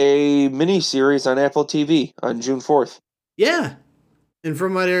got a mini-series on Apple TV on June 4th. Yeah. And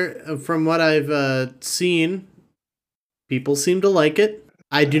from what I've seen, people seem to like it.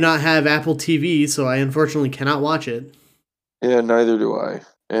 I do not have Apple TV, so I unfortunately cannot watch it. Yeah, neither do I.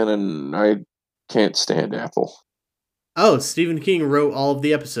 And I can't stand Apple. Oh, Stephen King wrote all of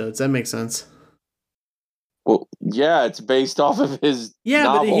the episodes. That makes sense. Well, yeah, it's based off of his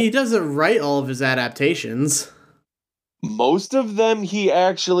novel. But he doesn't write all of his adaptations. Most of them he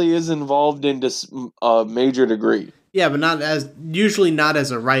actually is involved in to a major degree. Yeah, but usually not as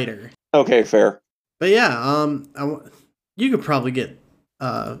a writer. Okay, fair. But yeah, you could probably get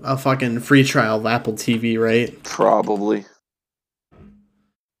a fucking free trial of Apple TV, right? Probably.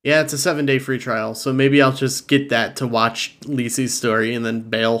 Yeah, it's a 7-day free trial, so maybe I'll just get that to watch Lacey's story and then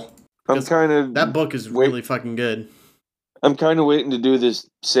bail. That book is really fucking good. I'm kind of waiting to do this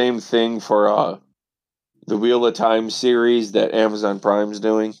same thing for the Wheel of Time series that Amazon Prime's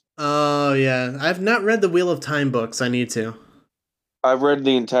doing. Oh, yeah. I've not read the Wheel of Time books. I need to. I've read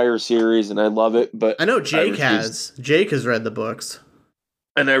the entire series and I love it, but I know Jake has. Jake has read the books.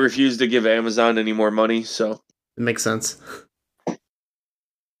 And I refuse to give Amazon any more money, so it makes sense.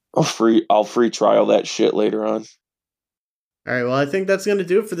 I'll free trial that shit later on. All right, well, I think that's going to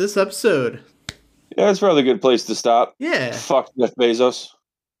do it for this episode. Yeah, it's probably a good place to stop. Yeah. Fuck Jeff Bezos.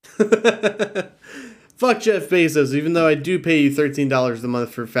 Fuck Jeff Bezos, even though I do pay you $13 a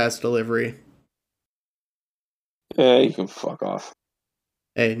month for fast delivery. Yeah, you can fuck off.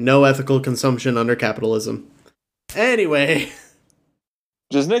 Hey, no ethical consumption under capitalism. Anyway.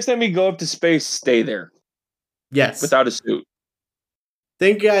 Just next time you go up to space, stay there. Yes. Without a suit.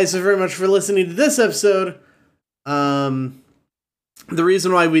 Thank you guys so very much for listening to this episode. The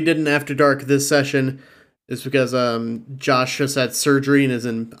reason why we did an After Dark this session is because Josh just had surgery and is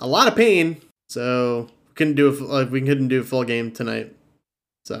in a lot of pain, so we couldn't do a full game tonight.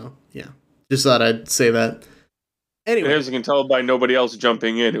 So yeah, just thought I'd say that. And Anyway. as you can tell by nobody else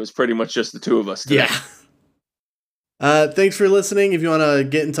jumping in, it was pretty much just the two of us today. Yeah. Thanks for listening. If you want to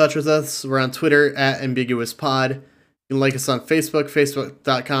get in touch with us, we're on Twitter at AmbiguousPod. You can like us on Facebook,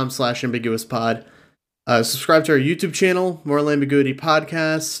 facebook.com/AmbiguousPod. Subscribe to our YouTube channel, Moral Ambiguity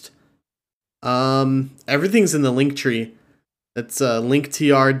Podcast. Everything's in the link tree. That's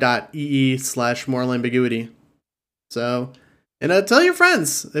linktr.ee/moralambiguity. So, and tell your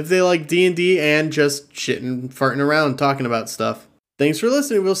friends if they like D&D and just shitting, farting around, talking about stuff. Thanks for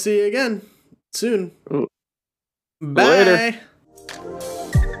listening. We'll see you again soon. Ooh. Bye. Later.